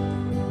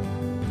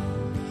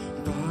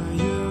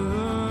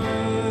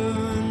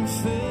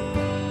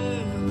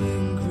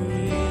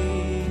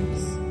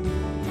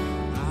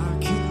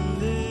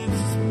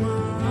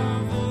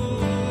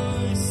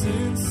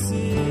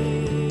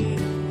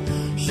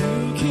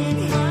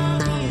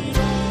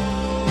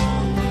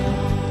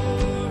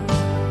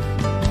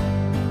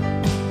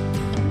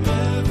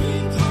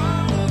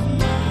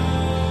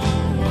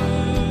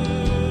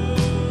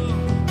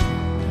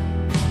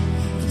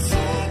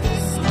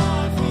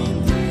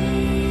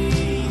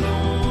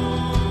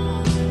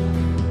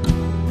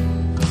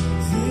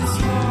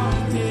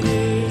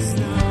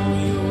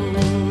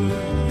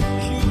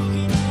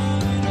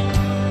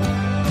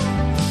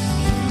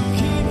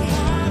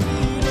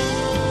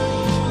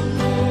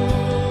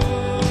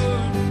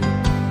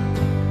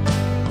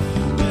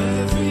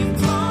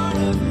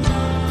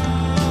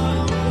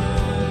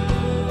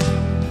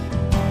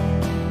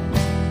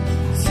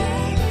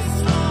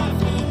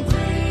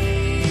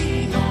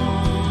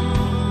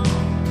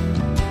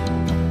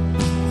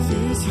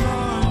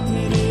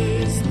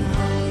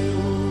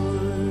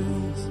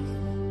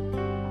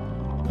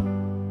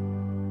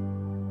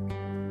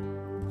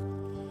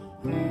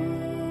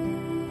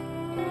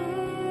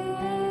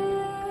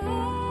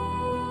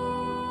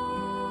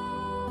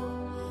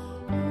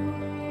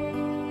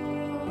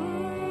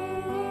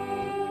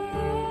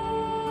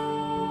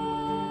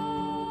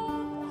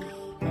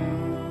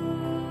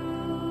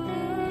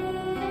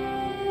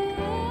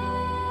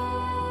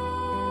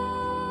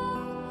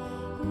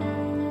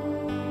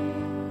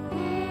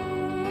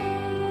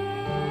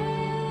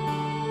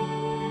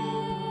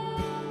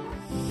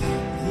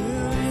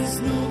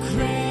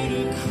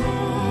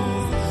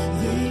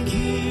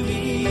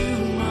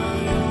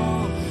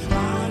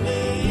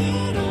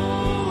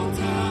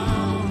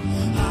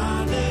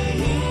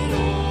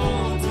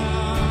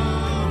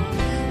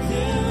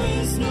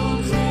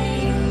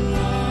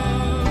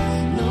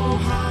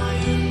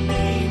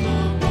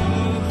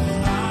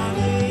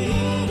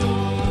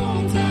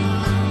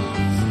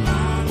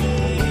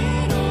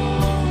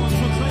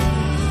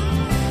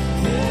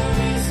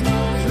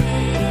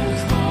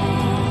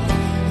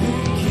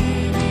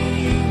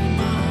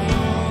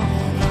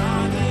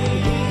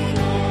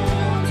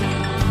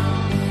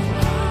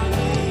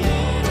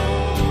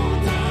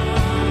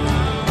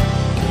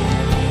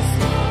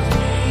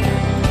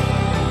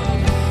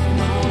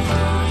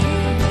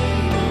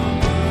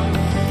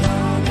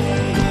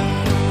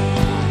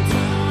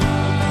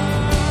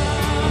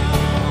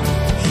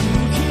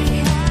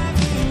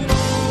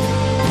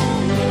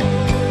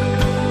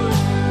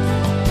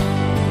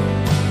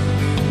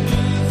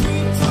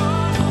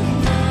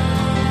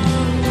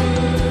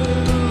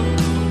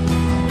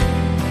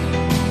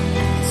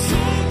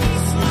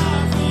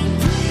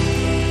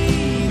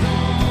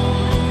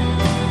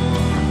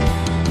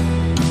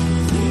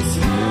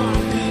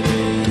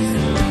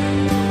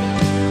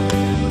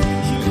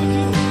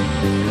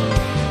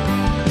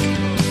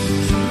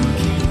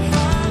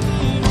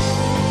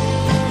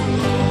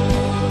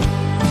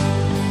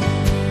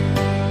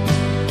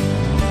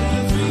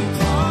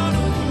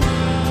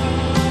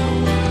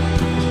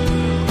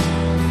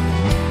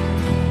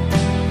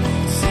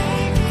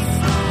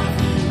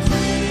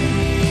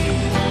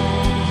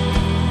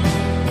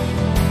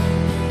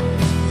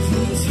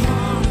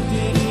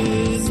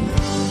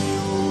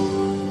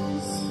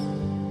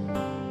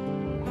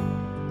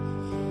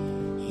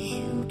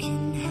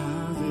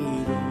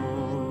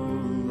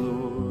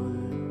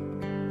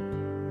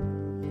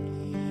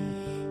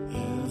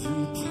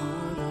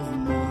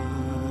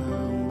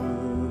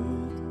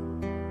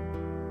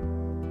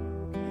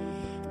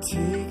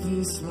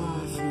 this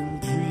life and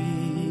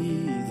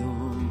breathe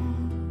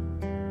on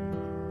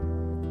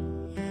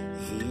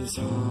this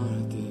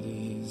heart that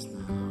is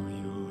now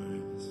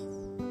yours.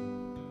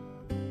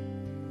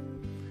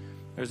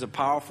 There's a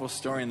powerful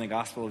story in the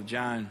Gospel of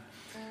John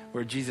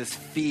where Jesus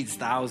feeds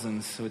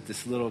thousands with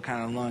this little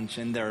kind of lunch,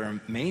 and they're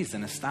amazed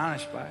and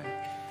astonished by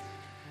it.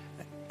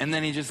 And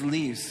then he just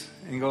leaves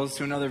and goes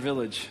to another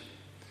village.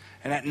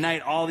 And at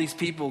night, all these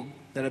people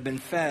that have been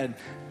fed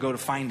go to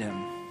find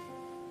him.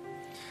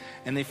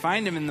 And they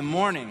find him in the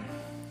morning.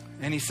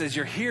 And he says,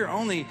 "You're here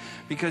only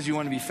because you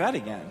want to be fed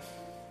again."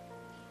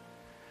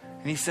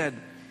 And he said,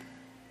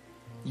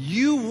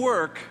 "You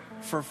work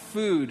for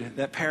food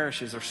that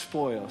perishes or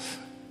spoils."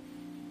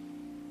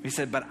 He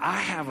said, "But I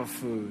have a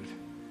food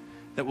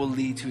that will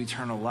lead to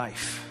eternal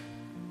life.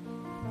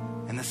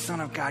 And the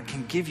Son of God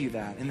can give you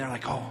that." And they're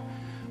like, "Oh,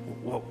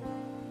 well,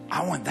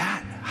 I want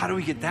that. How do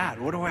we get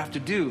that? What do I have to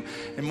do?"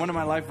 And one of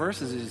my life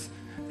verses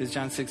is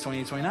John 6,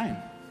 28, 29.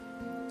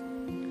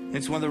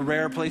 It's one of the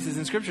rare places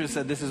in Scripture that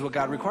said this is what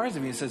God requires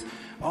of you. It says,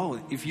 oh,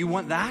 if you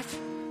want that,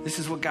 this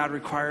is what God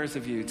requires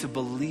of you, to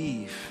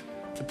believe,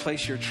 to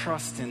place your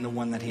trust in the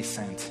one that he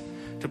sent,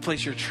 to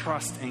place your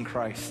trust in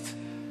Christ.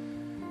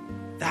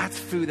 That's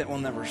food that will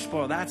never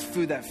spoil. That's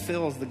food that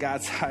fills the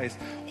God-sized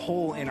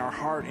hole in our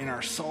heart, in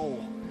our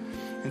soul.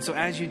 And so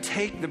as you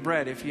take the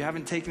bread, if you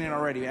haven't taken it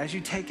already, as you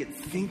take it,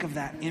 think of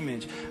that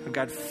image of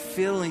God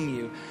filling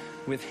you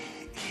with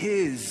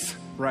his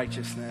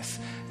righteousness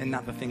and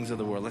not the things of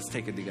the world. Let's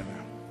take it together.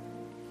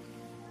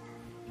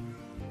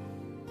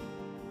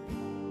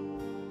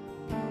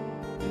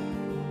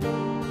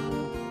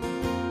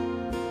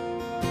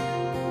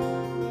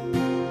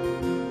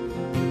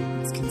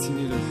 Let's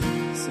continue to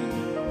sing.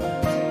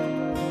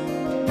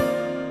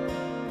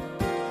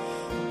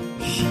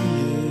 He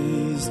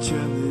is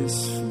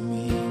jealous for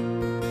me.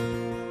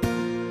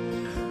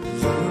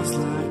 Love's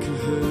like a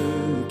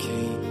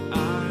hurricane. I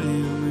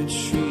am a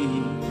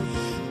tree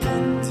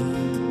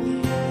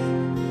bending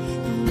beneath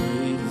the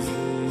weight of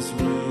his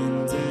weight.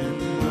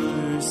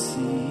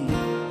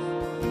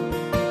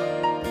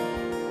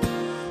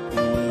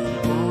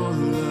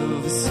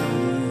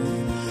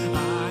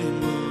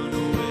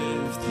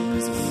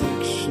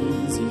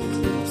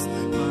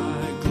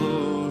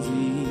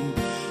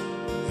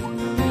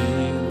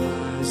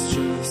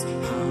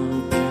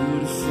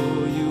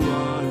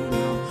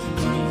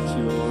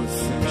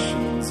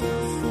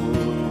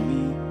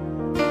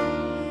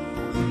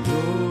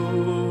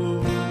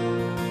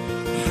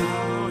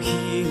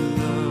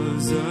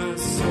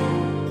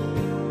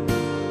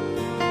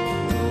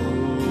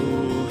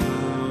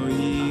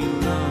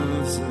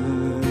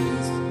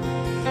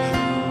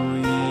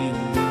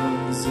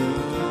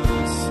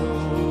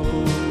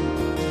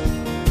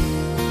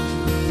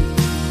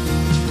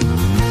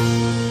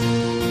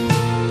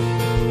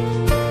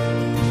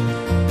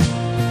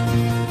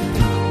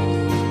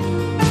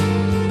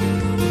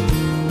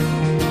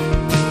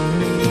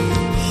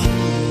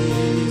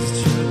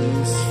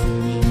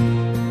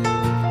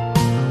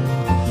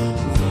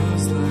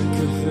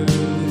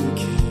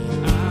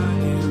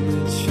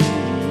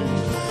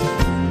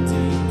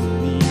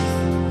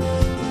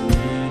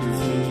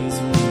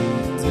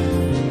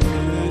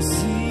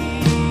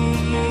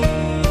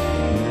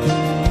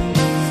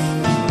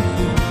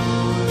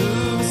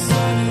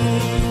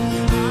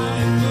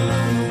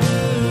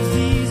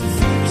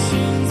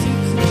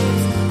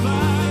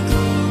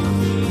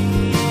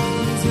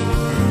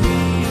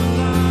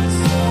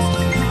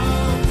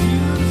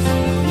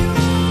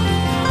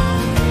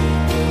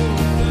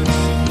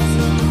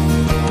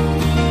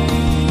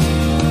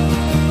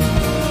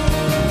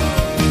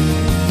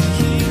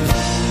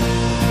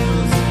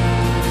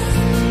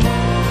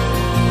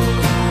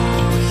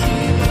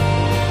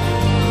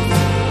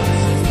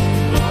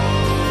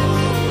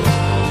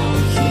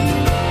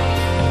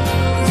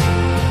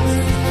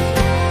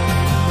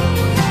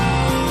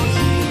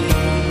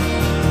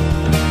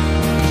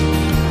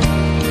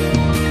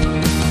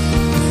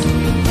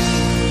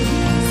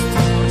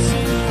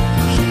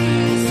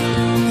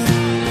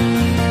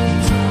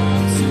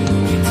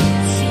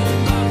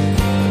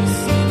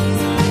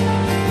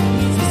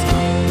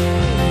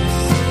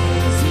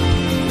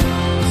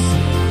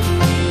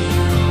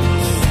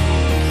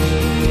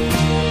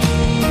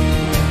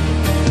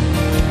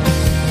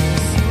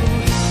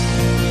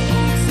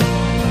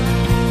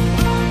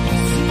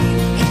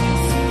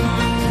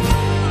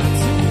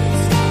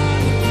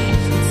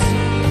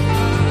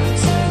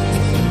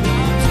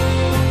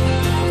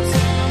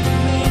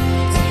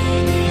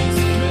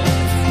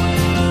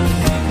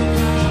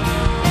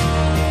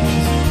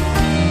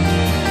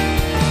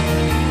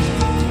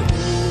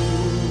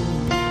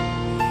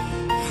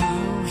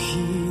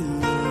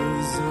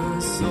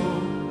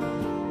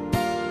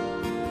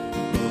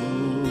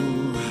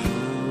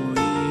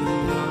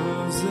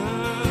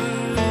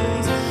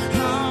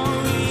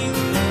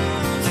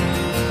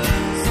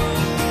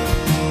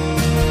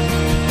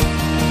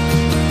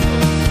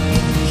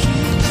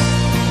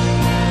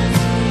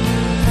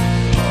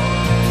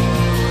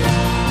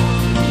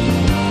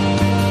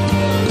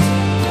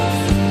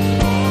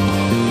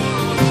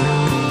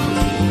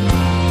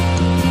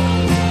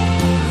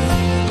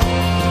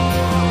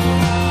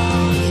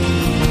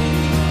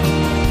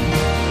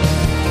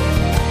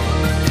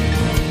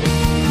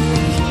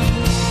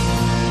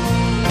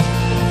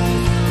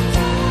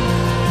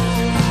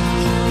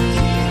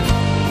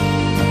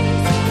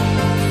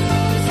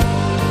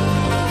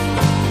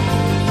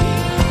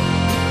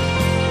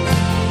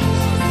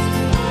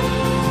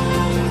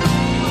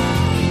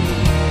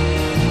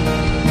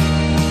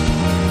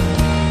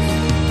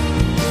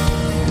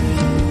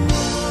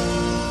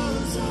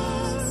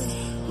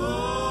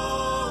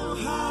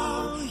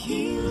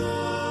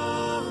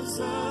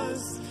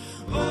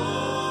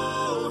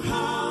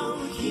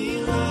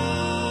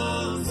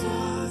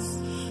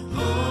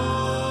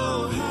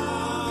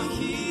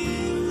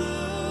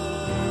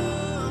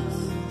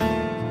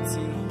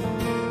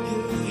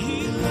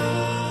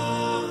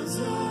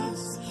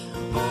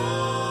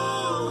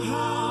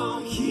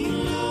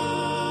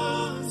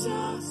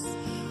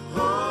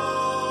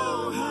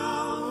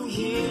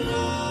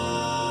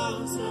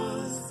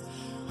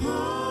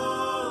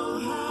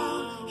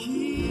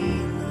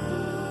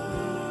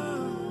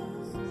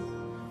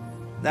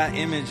 that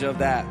image of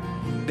that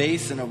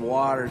basin of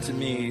water to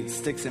me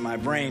sticks in my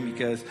brain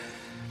because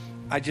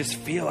I just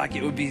feel like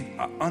it would be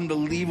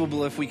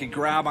unbelievable if we could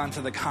grab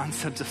onto the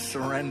concept of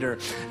surrender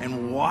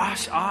and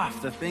wash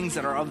off the things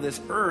that are of this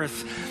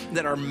earth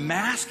that are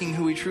masking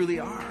who we truly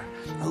are.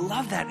 I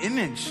love that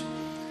image.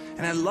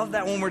 And I love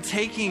that when we're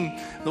taking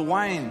the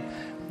wine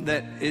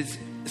that is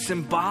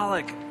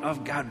symbolic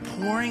of God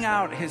pouring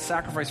out his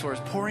sacrifice for us,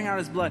 pouring out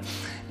his blood.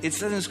 It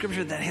says in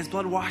Scripture that his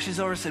blood washes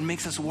over us and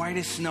makes us white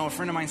as snow. A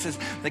friend of mine says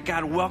that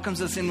God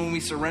welcomes us in when we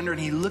surrender,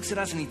 and he looks at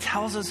us and he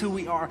tells us who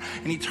we are,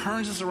 and he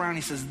turns us around and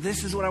he says,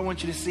 this is what I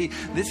want you to see.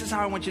 This is how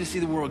I want you to see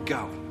the world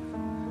go.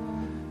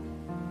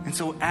 And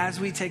so as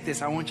we take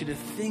this, I want you to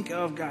think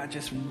of God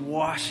just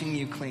washing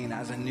you clean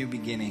as a new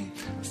beginning.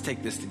 Let's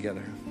take this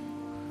together.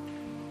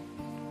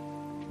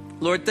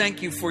 Lord,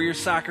 thank you for your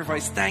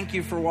sacrifice. Thank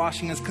you for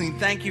washing us clean.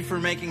 Thank you for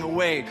making a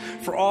way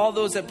for all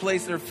those that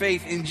place their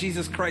faith in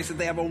Jesus Christ, that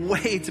they have a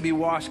way to be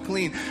washed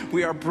clean.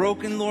 We are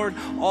broken, Lord,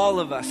 all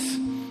of us.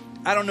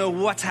 I don't know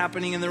what's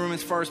happening in the room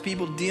as far as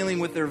people dealing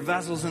with their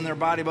vessels in their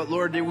body, but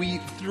Lord,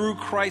 through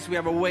Christ, we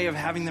have a way of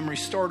having them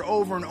restored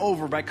over and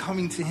over by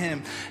coming to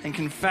him and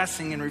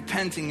confessing and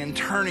repenting and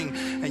turning,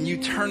 and you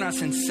turn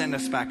us and send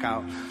us back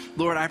out.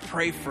 Lord, I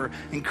pray for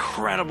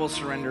incredible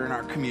surrender in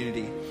our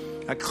community.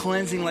 A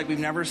cleansing like we've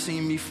never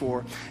seen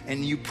before,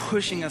 and you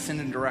pushing us in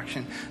a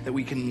direction that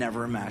we can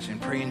never imagine.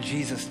 Pray in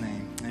Jesus'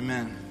 name.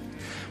 Amen.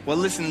 Well,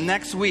 listen,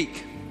 next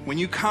week, when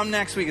you come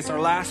next week, it's our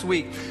last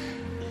week,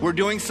 we're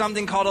doing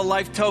something called a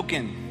life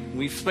token.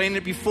 We've explained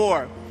it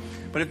before.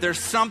 But if there's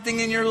something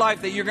in your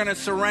life that you're going to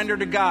surrender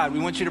to God, we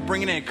want you to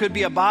bring it in. It could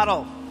be a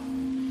bottle.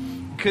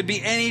 It could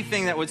be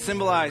anything that would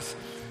symbolize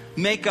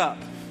makeup.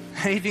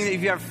 Anything that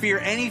if you have fear,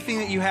 anything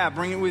that you have,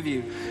 bring it with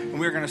you. And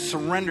we're going to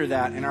surrender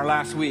that in our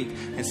last week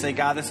and say,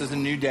 God, this is a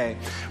new day.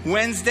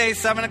 Wednesday,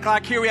 7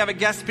 o'clock here, we have a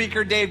guest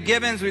speaker, Dave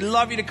Gibbons. We'd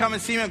love you to come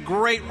and see him, a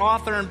great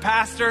author and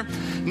pastor.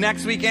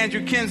 Next week,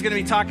 Andrew Kim's going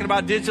to be talking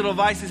about digital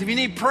devices. If you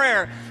need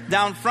prayer,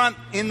 down front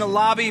in the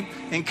lobby,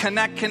 and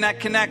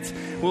connect.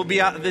 We'll be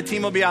out, the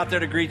team will be out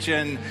there to greet you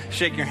and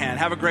shake your hand.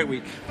 Have a great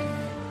week.